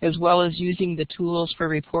 as well as using the tools for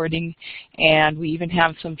reporting. And we even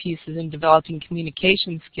have some pieces in developing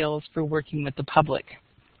communication skills for working with the public.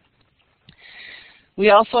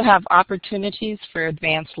 We also have opportunities for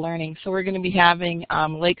advanced learning. So we're going to be having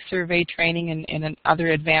lake survey training and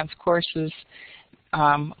other advanced courses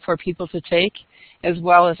for people to take, as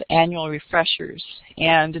well as annual refreshers.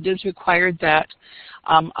 And it is required that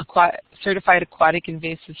certified aquatic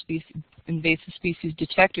invasive species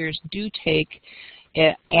detectors do take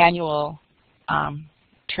annual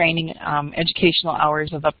training, educational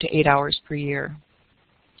hours of up to 8 hours per year.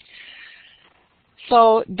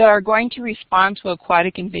 So they're going to respond to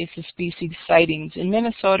aquatic invasive species sightings. In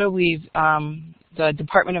Minnesota, the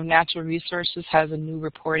Department of Natural Resources has a new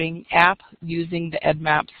reporting app using the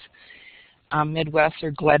EDMAP's Midwest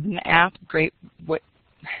or GLEDN app, Great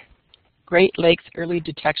Lakes Early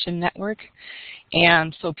Detection Network.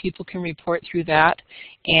 And so people can report through that,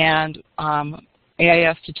 and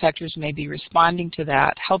AIS detectors may be responding to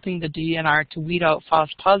that, helping the DNR to weed out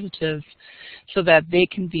false positives so that they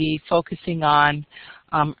can be focusing on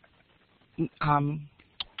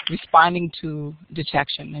responding to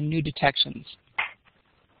detection and new detections.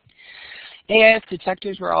 AIS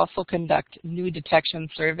detectors will also conduct new detection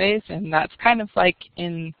surveys, and that's kind of like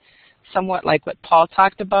somewhat like what Paul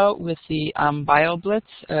talked about with the BioBlitz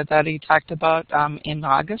that he talked about in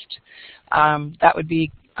August. That would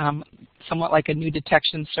be somewhat like a new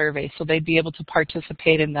detection survey, so they'd be able to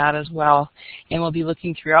participate in that as well. And we'll be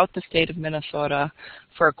looking throughout the state of Minnesota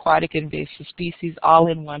for aquatic invasive species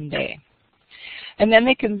all in one day. And then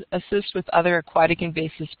they can assist with other aquatic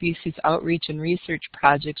invasive species outreach and research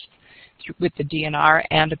projects with the DNR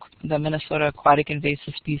and the Minnesota Aquatic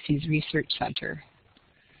Invasive Species Research Center.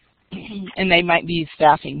 And they might be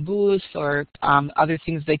staffing booths, or other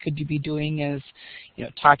things they could be doing is,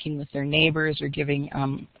 talking with their neighbors or giving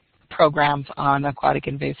programs on aquatic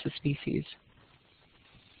invasive species.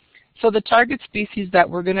 So the target species that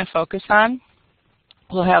we're going to focus on,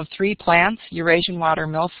 we'll have 3 plants: Eurasian water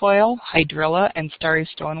milfoil, hydrilla, and starry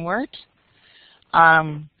stonewort.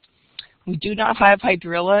 We do not have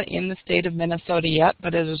hydrilla in the state of Minnesota yet,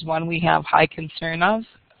 but it is one we have high concern of.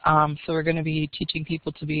 So we're going to be teaching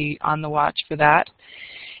people to be on the watch for that.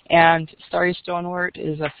 And starry stonewort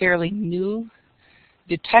is a fairly new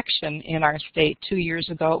detection in our state. 2 years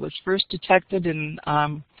ago it was first detected in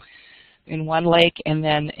one lake, and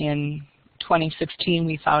then in 2016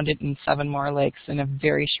 we found it in 7 more lakes in a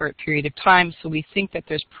very short period of time. So we think that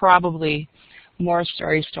there's probably more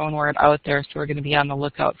starry stonewort out there, so we're going to be on the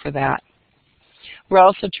lookout for that. We're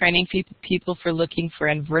also training people for looking for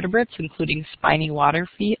invertebrates, including spiny water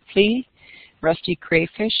flea, rusty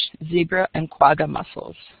crayfish, zebra, and quagga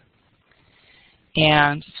mussels.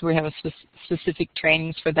 And so we have specific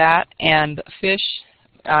trainings for that. And fish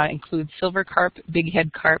include silver carp,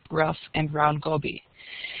 bighead carp, rough, and round goby.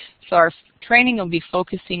 So our training will be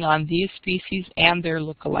focusing on these species and their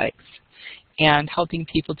lookalikes and helping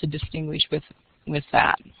people to distinguish with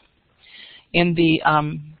that. In the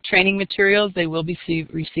training materials, they will be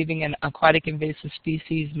receiving an aquatic invasive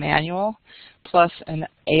species manual plus an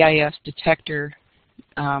AIS detector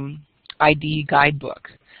ID guidebook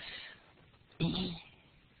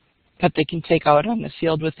that they can take out on the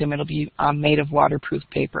field with them. It'll be made of waterproof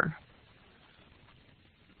paper.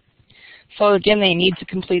 So again, they need to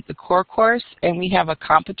complete the core course, and we have a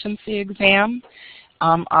competency exam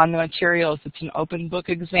on the materials. It's an open book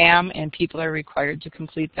exam, and people are required to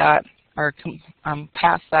complete that or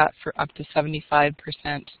pass that for up to 70%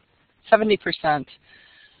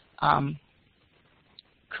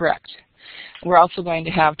 correct. We're also going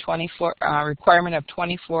to have requirement of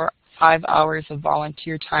 5 hours of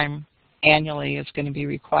volunteer time annually is going to be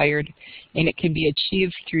required, and it can be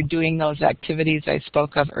achieved through doing those activities I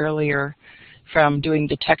spoke of earlier from doing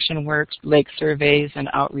detection work, lake surveys, and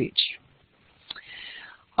outreach.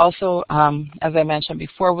 Also, as I mentioned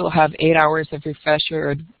before, we'll have 8 hours of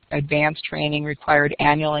refresher or advanced training required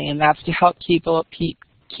annually, and that's to help keep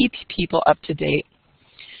people up to date.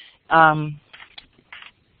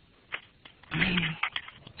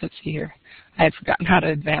 Let's see here. I had forgotten how to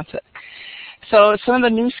advance it. So some of the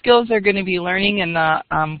new skills they're going to be learning in the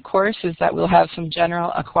course is that we'll have some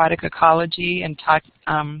general aquatic ecology and talk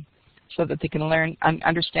so that they can learn and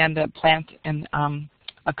understand the plant and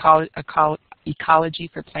ecology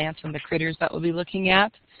for plants and the critters that we'll be looking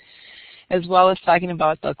at, as well as talking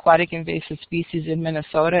about the aquatic invasive species in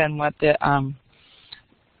Minnesota and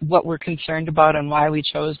what we're concerned about and why we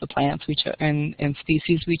chose the plants and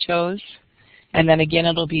species we chose. And then again,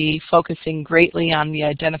 it'll be focusing greatly on the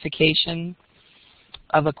identification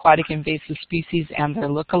of aquatic invasive species and their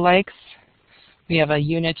lookalikes. We have a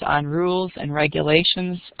unit on rules and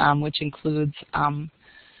regulations, which includes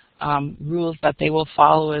rules that they will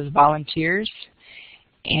follow as volunteers,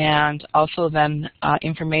 and also then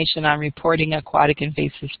information on reporting aquatic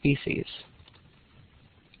invasive species.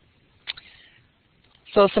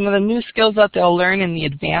 So some of the new skills that they'll learn in the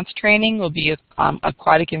advanced training will be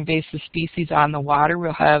aquatic invasive species on the water.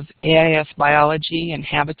 We'll have AIS biology and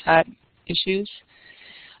habitat issues,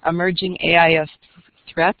 emerging AIS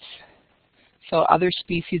threats, so other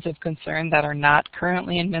species of concern that are not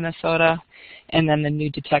currently in Minnesota, and then the new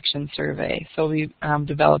detection survey. So we're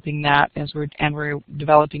developing that we're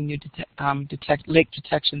developing new lake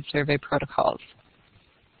detection survey protocols.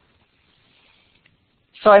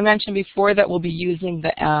 So I mentioned before that we'll be using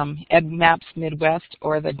the EdMaps Midwest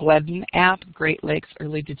or the GLEDN app, Great Lakes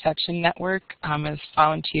Early Detection Network, as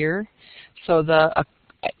volunteer. So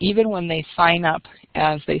even when they sign up,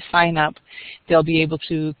 they'll be able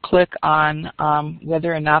to click on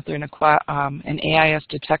whether or not they're an AIS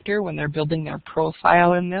detector when they're building their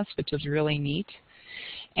profile in this, which is really neat.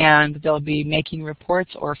 And they'll be making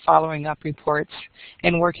reports or following up reports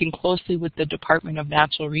and working closely with the Department of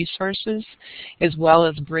Natural Resources, as well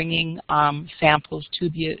as bringing samples to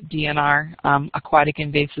the DNR aquatic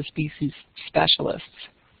invasive species specialists.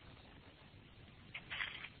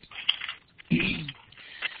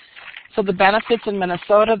 So the benefits in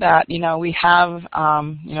Minnesota that, we have,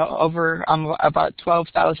 over about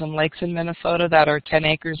 12,000 lakes in Minnesota that are 10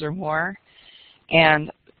 acres or more, and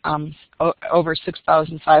over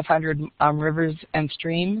 6,500 rivers and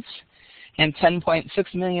streams, and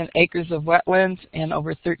 10.6 million acres of wetlands, and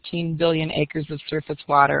over 13 billion acres of surface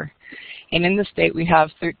water. And in the state, we have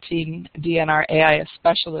 13 DNR AIS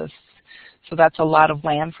specialists, so that's a lot of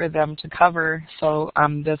land for them to cover. So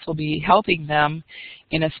this will be helping them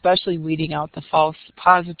in especially weeding out the false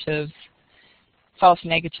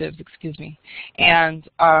negatives, and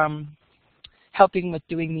helping with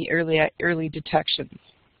doing the early detection.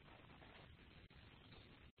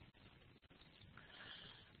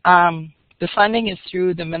 The funding is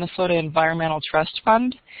through the Minnesota Environmental Trust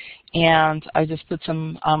Fund, and I just put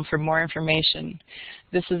some for more information.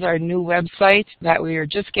 This is our new website that we are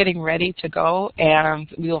just getting ready to go, and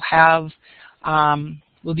we'll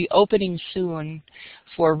be opening soon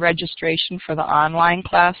for registration for the online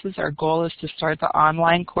classes. Our goal is to start the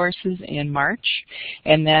online courses in March,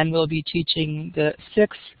 and then we'll be teaching the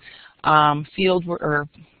 6 field or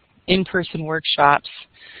in-person workshops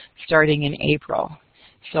starting in April.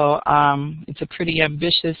 So it's a pretty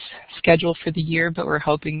ambitious schedule for the year, but we're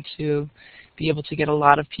hoping to be able to get a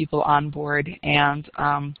lot of people on board and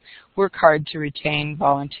work hard to retain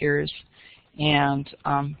volunteers, and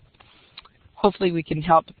hopefully we can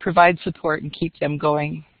help provide support and keep them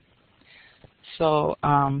going. So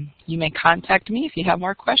you may contact me if you have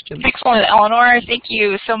more questions. Excellent, Eleanor. Thank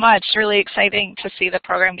you so much. Really exciting to see the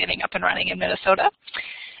program getting up and running in Minnesota.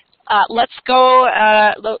 Let's go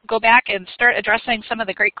back and start addressing some of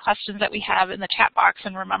the great questions that we have in the chat box.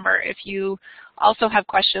 And remember, if you also have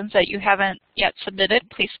questions that you haven't yet submitted,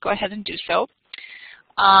 please go ahead and do so.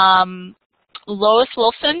 Lois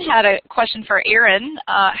Wilson had a question for Erin.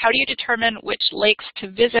 How do you determine which lakes to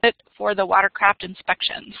visit for the watercraft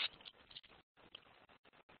inspections?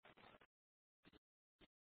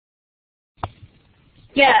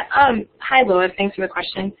 Yeah, hi Lois, thanks for the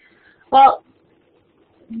question. Well,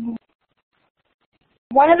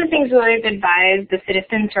 one of the things we always advise the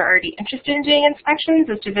citizens who are already interested in doing inspections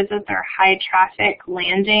is to visit their high traffic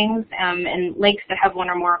landings and lakes that have one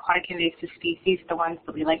or more aquatic invasive species, the ones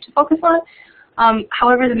that we like to focus on.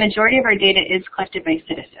 However, the majority of our data is collected by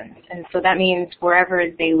citizens, and so that means wherever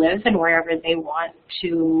they live and wherever they want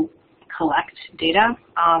to collect data.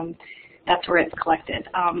 that's where it's collected.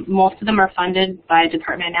 Most of them are funded by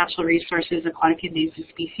Department of Natural Resources Aquatic Invasive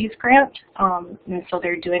Species grant, and so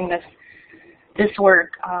they're doing this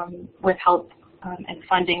work with help and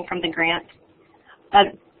funding from the grant.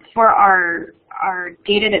 For our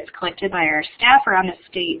data that's collected by our staff around the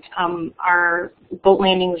state, our boat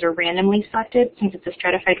landings are randomly selected since it's a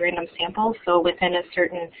stratified random sample. So within a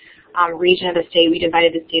certain region of the state, we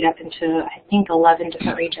divided this data up into, I think, 11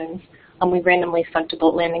 different regions. We randomly select a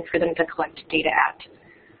boat landing for them to collect data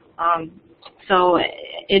at. So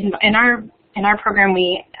in our program,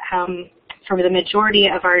 we for the majority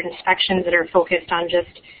of our inspections that are focused on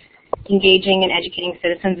just engaging and educating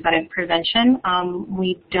citizens about prevention,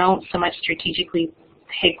 we don't so much strategically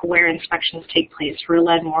pick where inspections take place. We're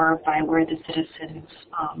led more by where the citizens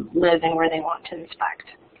live and where they want to inspect.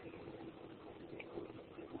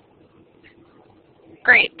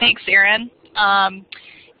 Great, thanks, Erin.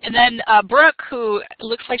 And then Brooke, who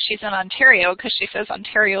looks like she's in Ontario because she says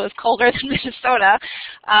Ontario is colder than Minnesota.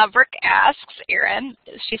 Brooke asks Erin,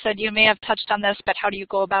 she said, you may have touched on this, but how do you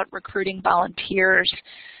go about recruiting volunteers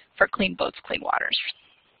for Clean Boats, Clean Waters?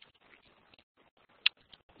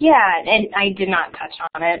 Yeah, and I did not touch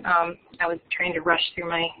on it. I was trying to rush through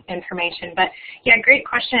my information. But yeah, great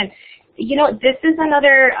question. You know, this is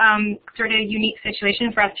another sort of unique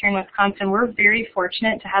situation for us here in Wisconsin. We're very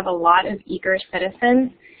fortunate to have a lot of eager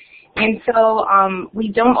citizens. And so we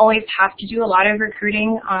don't always have to do a lot of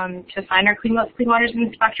recruiting to find our Clean Boats, Clean Waters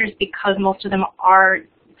inspectors because most of them are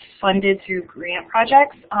funded through grant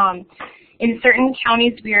projects. In certain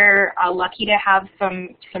counties, we're lucky to have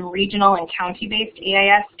some regional and county-based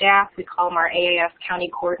AIS staff. We call them our AIS county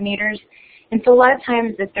coordinators. And so a lot of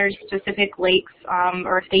times if there's specific lakes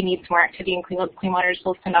or if they need some more activity in Clean Boats, Clean Waters,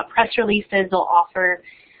 they'll send out press releases, they'll offer,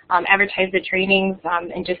 advertise the trainings,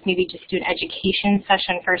 and maybe just do an education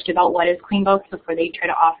session first about what is Clean Boats before they try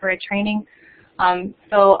to offer a training.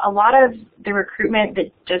 So a lot of the recruitment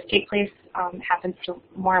that does take place happens to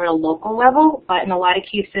more at a local level, but in a lot of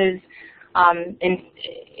cases,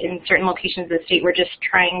 in certain locations of the state, we're just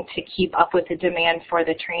trying to keep up with the demand for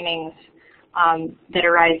the trainings that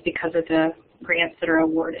arise because of the grants that are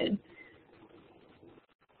awarded.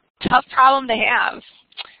 Tough problem to have.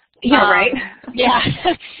 Yeah, right? Yeah.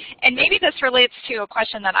 And maybe this relates to a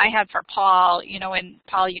question that I had for Paul. You know, when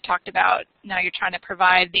Paul, you talked about now you're trying to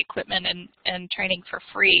provide the equipment and training for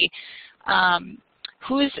free. How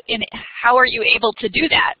are you able to do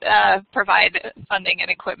that? Provide funding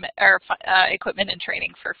and equipment, or equipment and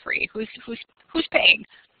training for free? Who's paying?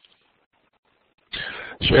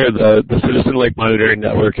 Sure. The Citizen Lake Monitoring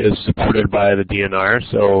Network is supported by the DNR,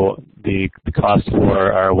 so the cost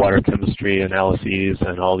for our water chemistry analyses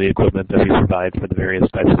and all the equipment that we provide for the various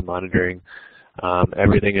types of monitoring,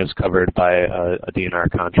 everything is covered by a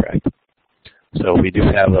DNR contract. So we do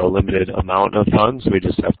have a limited amount of funds. We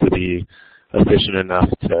just have to be efficient enough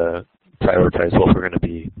to prioritize what we're going to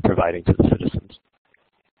be providing to the citizens.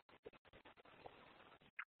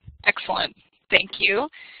 Excellent. Thank you.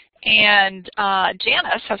 And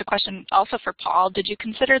Janice has a question also for Paul. Did you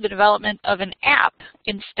consider the development of an app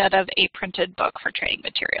instead of a printed book for training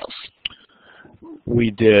materials?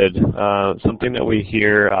 We did. Something that we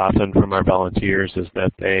hear often from our volunteers is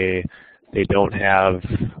that they don't have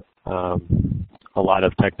a lot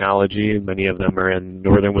of technology. Many of them are in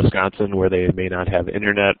northern Wisconsin where they may not have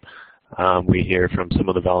internet. We hear from some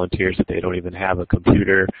of the volunteers that they don't even have a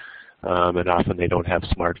computer, and often they don't have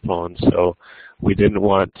smartphones. So we didn't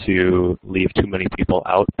want to leave too many people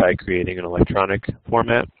out by creating an electronic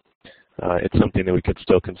format. It's something that we could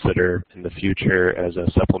still consider in the future as a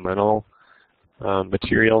supplemental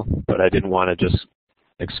material, but I didn't want to just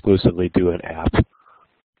exclusively do an app.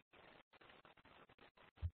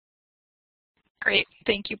 Great,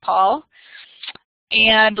 thank you, Paul.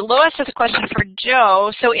 And Lois has a question for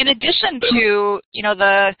Joe. So in addition to, you know,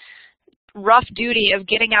 the rough duty of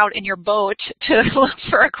getting out in your boat to look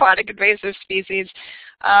for aquatic invasive species,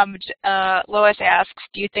 Lois asks,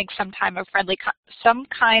 do you think some kind of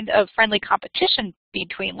friendly competition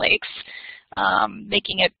between lakes,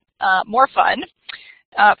 making it more fun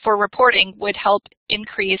for reporting, would help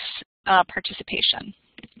increase participation?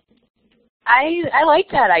 I like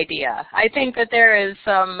that idea. I think that there is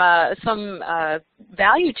some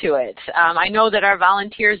value to it. I know that our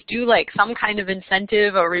volunteers do like some kind of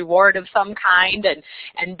incentive or reward of some kind,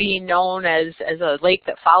 and being known as a lake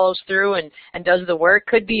that follows through and does the work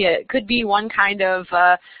could be one kind of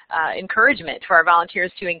encouragement for our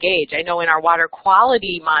volunteers to engage. I know in our water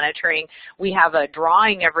quality monitoring, we have a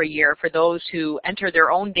drawing every year for those who enter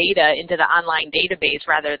their own data into the online database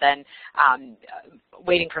rather than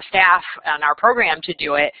waiting for staff on our program to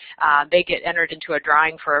do it, they get entered into a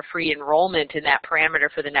drawing for a free enrollment in that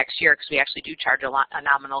parameter for the next year, because we actually do charge a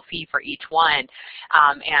nominal fee for each one.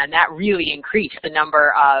 And that really increased the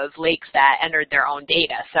number of lakes that entered their own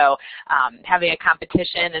data. So having a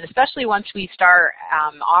competition, and especially once we start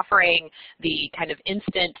offering the kind of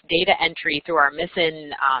instant data entry through our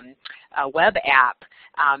Missin web app,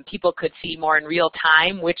 people could see more in real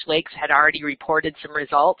time which lakes had already reported some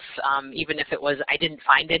results, even if it was I didn't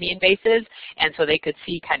find any invasives, and so they could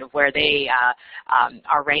see kind of where they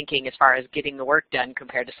are ranking as far as getting the work done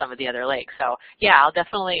compared to some of the other lakes. So yeah,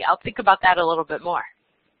 I'll think about that a little bit more.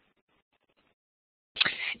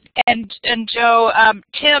 And Joe,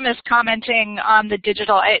 Tim is commenting on the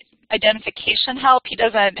digital identification help. He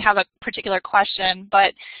doesn't have a particular question,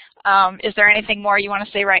 but is there anything more you want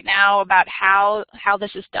to say right now about how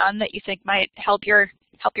this is done that you think might help your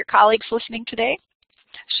colleagues listening today?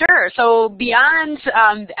 Sure. So beyond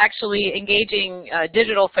actually engaging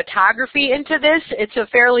digital photography into this, it's a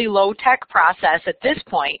fairly low-tech process at this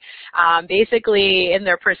point. Basically, in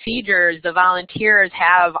their procedures, the volunteers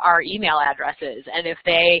have our email addresses, and if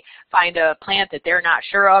they find a plant that they're not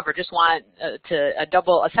sure of or just want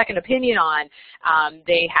a second opinion on,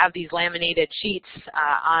 they have these laminated sheets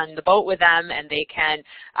on the boat with them, and they can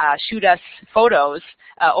shoot us photos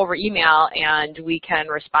over email, and we can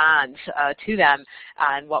respond to them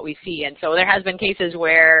on what we see. And so there has been cases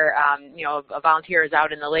where a volunteer is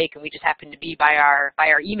out in the lake and we just happen to be by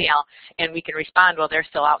our email, and we can respond while they're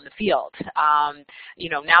still out in the field.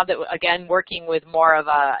 Now that, again, working with more of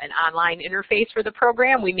an online interface for the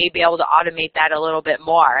program, we may be able to automate that a little bit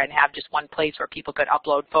more and have just one place where people could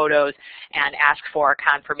upload photos and ask for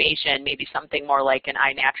confirmation, maybe something more like an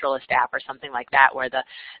iNaturalist app or something like that, where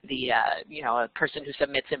a person who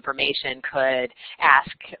submits information could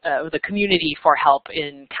ask the community for help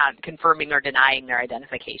in confirming or denying their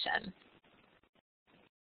identification.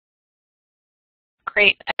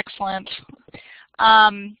 Great, excellent.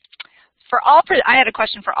 I had a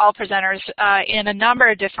question for all presenters. In a number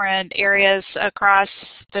of different areas across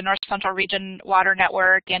the North Central Region Water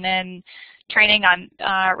Network, and in training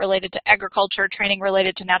related to agriculture, training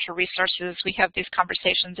related to natural resources, we have these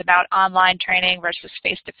conversations about online training versus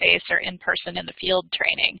face-to-face or in-person in the field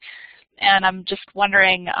training. And I'm just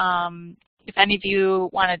wondering if any of you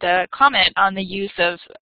wanted to comment on the use of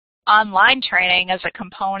online training as a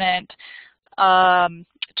component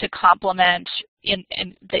to complement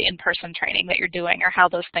the in-person training that you're doing, or how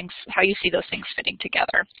you see those things fitting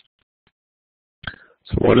together.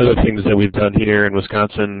 So one of the things that we've done here in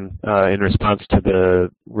Wisconsin in response to the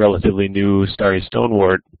relatively new starry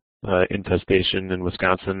stonewort infestation in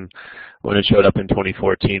Wisconsin, when it showed up in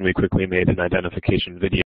 2014, we quickly made an identification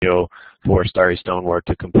video for starry stonewort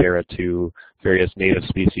to compare it to various native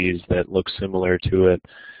species that look similar to it.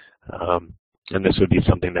 And this would be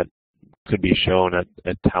something that could be shown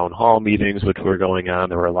at town hall meetings, which were going on.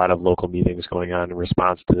 There were a lot of local meetings going on in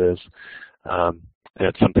response to this. And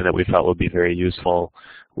it's something that we felt would be very useful.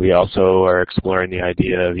 We also are exploring the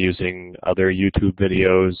idea of using other YouTube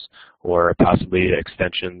videos or possibly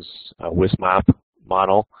extensions, WISMOP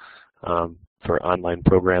model for online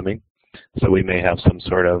programming. So we may have some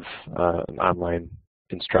sort of an online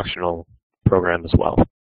instructional program as well.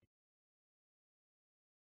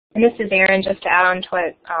 And this is Erin, just to add on to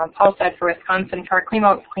what Paul said for Wisconsin. For our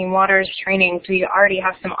Clean Waters trainings, we already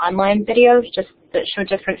have some online videos just that show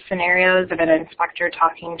different scenarios of an inspector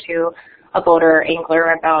talking to a boater or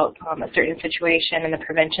angler about a certain situation and the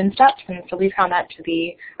prevention steps. And so we found that to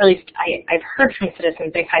be, or at least I've heard from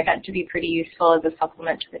citizens, they find that to be pretty useful as a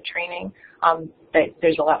supplement to the training. But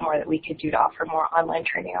there's a lot more that we could do to offer more online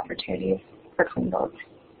training opportunities for clean boats.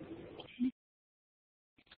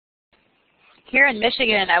 Here in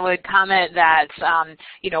Michigan, I would comment that,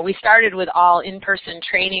 we started with all in-person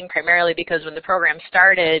training primarily because when the program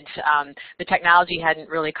started, the technology hadn't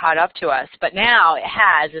really caught up to us. But now it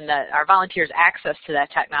has, and our volunteers' access to that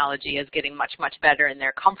technology is getting much, much better, and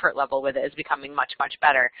their comfort level with it is becoming much, much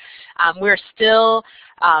better. We're still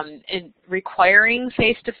requiring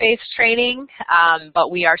face-to-face training, but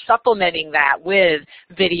we are supplementing that with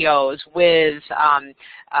videos, with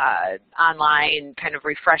online kind of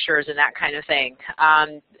refreshers and that kind of thing.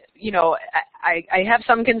 I have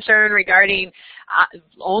some concern regarding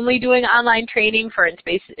only doing online training for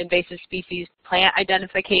invasive species plant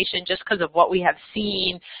identification, just because of what we have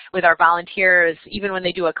seen with our volunteers. Even when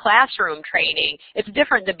they do a classroom training, it's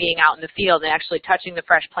different than being out in the field and actually touching the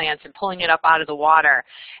fresh plants and pulling it up out of the water.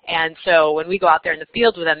 And so when we go out there in the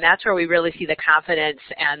field with them, that's where we really see the confidence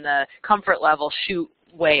and the comfort level shoot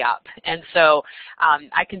way up. And so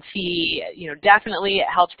I can see, definitely it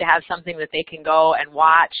helps to have something that they can go and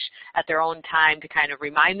watch at their own time to kind of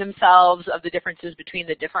remind themselves of the differences between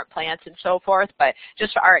the different plants and so forth. But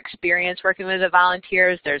just for our experience working with the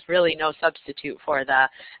volunteers, there's really no substitute for the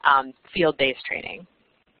field-based training.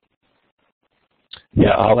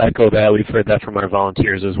 Yeah, I'll echo that. We've heard that from our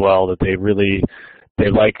volunteers as well, that they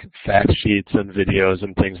like fact sheets and videos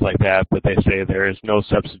and things like that, but they say there is no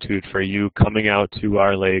substitute for you coming out to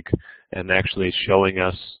our lake and actually showing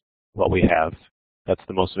us what we have. That's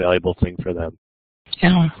the most valuable thing for them.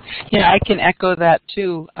 Yeah, I can echo that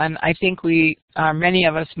too. And I think many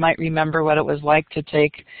of us might remember what it was like to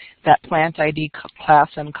take that plant ID class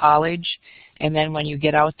in college, and then when you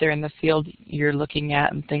get out there in the field, you're looking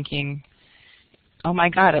at and thinking, oh my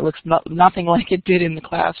God, it looks nothing like it did in the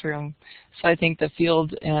classroom. So I think the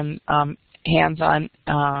field and hands-on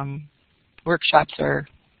workshops are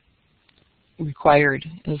required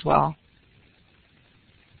as well.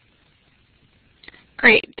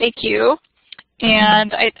 Great, thank you.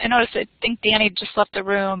 And I noticed, I think Danny just left the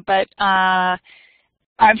room, but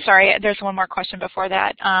I'm sorry, there's one more question before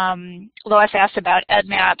that. Lois asked about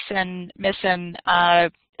EdMaps and MISN.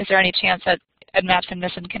 Is there any chance that EdMaps and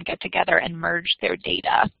MISN can get together and merge their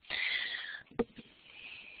data?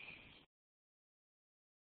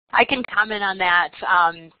 I can comment on that.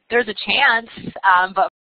 There's a chance, but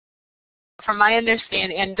from my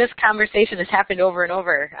understanding, and this conversation has happened over and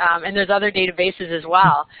over, and there's other databases as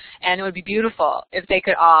well, and it would be beautiful if they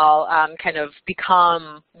could all kind of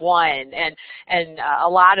become one, and a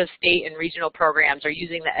lot of state and regional programs are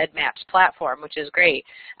using the EdMaps platform, which is great.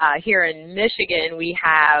 Here in Michigan, we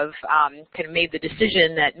have kind of made the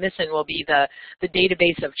decision that MISN will be the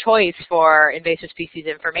database of choice for invasive species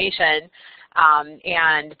information.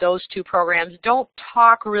 And those two programs don't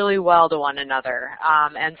talk really well to one another.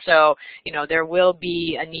 And so, there will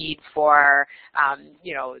be a need for,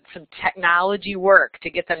 some technology work to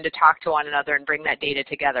get them to talk to one another and bring that data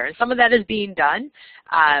together. And some of that is being done,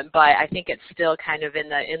 but I think it's still kind of in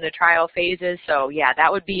the trial phases. So yeah,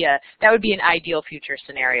 that would be an ideal future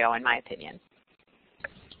scenario in my opinion.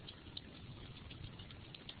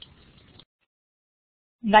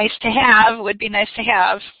 Nice to have, would be nice to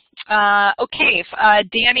have. Okay,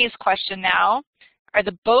 Danny's question now. Are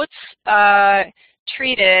the boats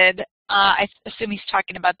treated, I assume he's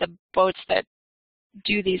talking about the boats that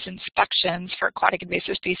do these inspections for aquatic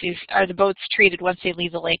invasive species, are the boats treated once they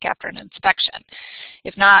leave the lake after an inspection?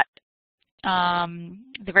 If not,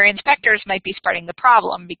 the very inspectors might be spreading the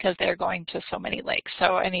problem because they're going to so many lakes.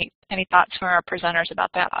 So any thoughts from our presenters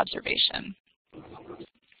about that observation?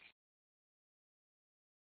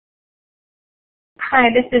 Hi,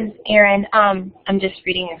 this is Erin. I'm just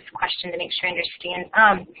reading this question to make sure I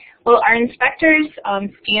understand. Well, our inspectors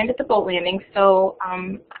stand at the boat landing, so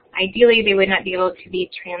ideally they would not be able to be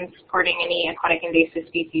transporting any aquatic invasive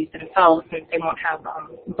species themselves since they won't have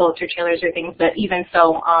boats or trailers or things. But even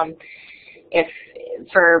so, if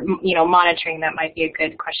for monitoring, that might be a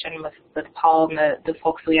good question with Paul and the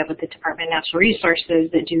folks we have with the Department of Natural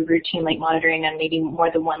Resources that do routine lake monitoring on maybe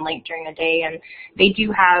more than one lake during a day. And they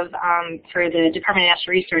do have, for the Department of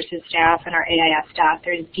Natural Resources staff and our AIS staff,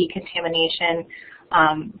 there's decontamination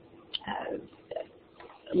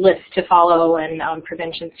lists to follow and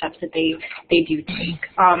prevention steps that they do take.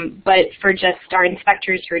 But for just our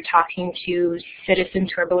inspectors who are talking to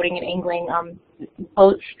citizens who are boating and angling,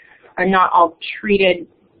 boats are not all treated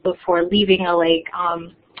before leaving a lake.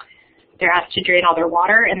 They're asked to drain all their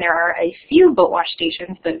water, and there are a few boat wash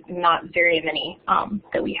stations, but not very many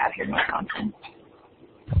that we have here in Wisconsin.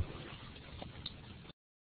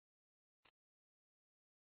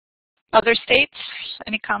 Other states,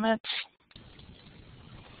 any comments?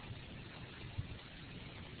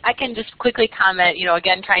 I can just quickly comment,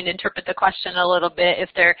 again, trying to interpret the question a little bit. If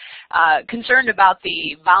they're concerned about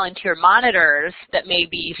the volunteer monitors that may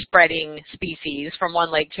be spreading species from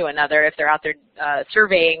one lake to another, if they're out there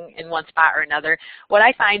surveying in one spot or another, what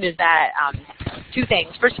I find is that two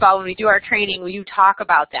things. First of all, when we do our training, we do talk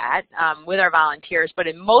about that with our volunteers, but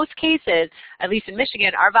in most cases, at least in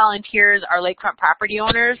Michigan, our volunteers are lakefront property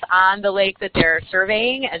owners on the lake that they're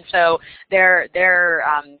surveying, and so their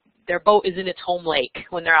boat is in its home lake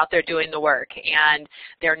when they're out there doing the work, and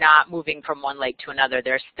they're not moving from one lake to another.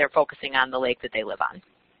 They're focusing on the lake that they live on.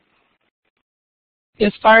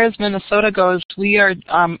 As far as Minnesota goes, we are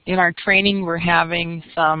in our training. We're having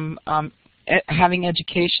some having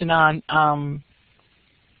education on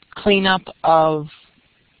cleanup of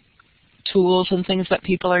tools and things that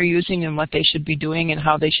people are using and what they should be doing and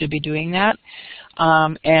how they should be doing that.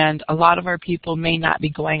 And a lot of our people may not be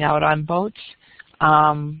going out on boats.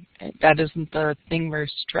 That isn't the thing we're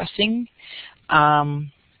stressing,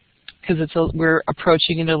 because we're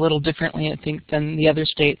approaching it a little differently, I think, than the other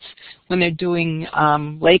states. When they're doing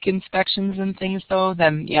lake inspections and things, though,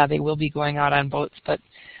 then yeah, they will be going out on boats, but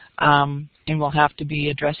and we'll have to be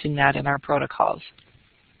addressing that in our protocols.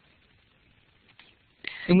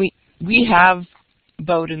 And we have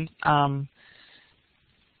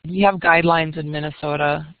we have guidelines in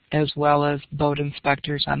Minnesota as well as boat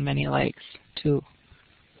inspectors on many lakes too.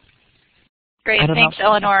 Great, thanks,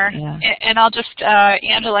 Eleanor. Yeah. And I'll just,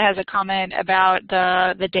 Angela has a comment about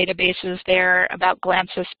the databases there, about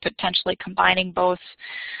GLANCIS potentially combining both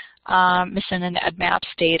MISSION and EDMAPS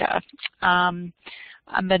data. I'm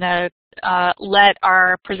going to let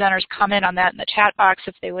our presenters comment on that in the chat box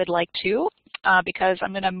if they would like to, because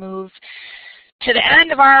I'm going to move to the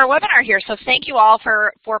end of our webinar here. So thank you all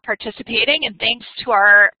for participating, and thanks to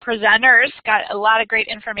our presenters. Got a lot of great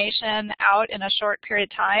information out in a short period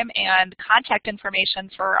of time, and contact information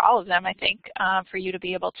for all of them, I think, for you to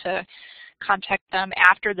be able to contact them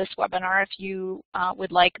after this webinar if you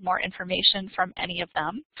would like more information from any of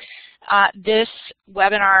them. This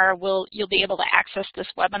webinar, you'll be able to access this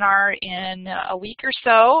webinar in a week or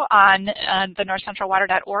so on the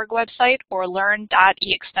northcentralwater.org website or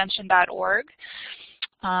learn.extension.org.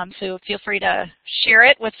 So feel free to share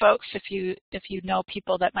it with folks if you know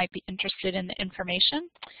people that might be interested in the information.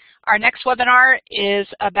 Our next webinar is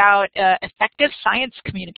about effective science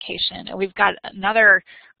communication, and we've got another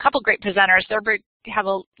couple great presenters. They'll have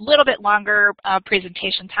a little bit longer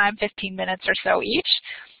presentation time, 15 minutes or so each.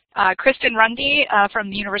 Kristen Runge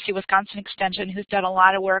from the University of Wisconsin Extension, who's done a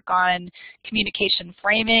lot of work on communication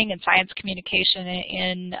framing and science communication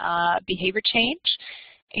in behavior change.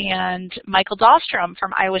 And Michael Dahlstrom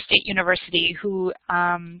from Iowa State University, who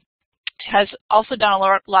has also done a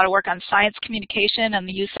lot of work on science communication and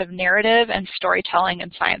the use of narrative and storytelling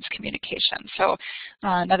in science communication. So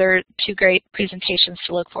another two great presentations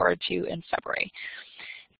to look forward to in February.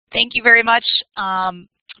 Thank you very much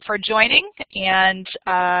for joining, and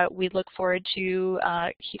we look forward to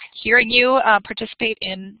hearing you participate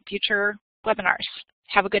in future webinars.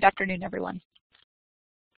 Have a good afternoon, everyone.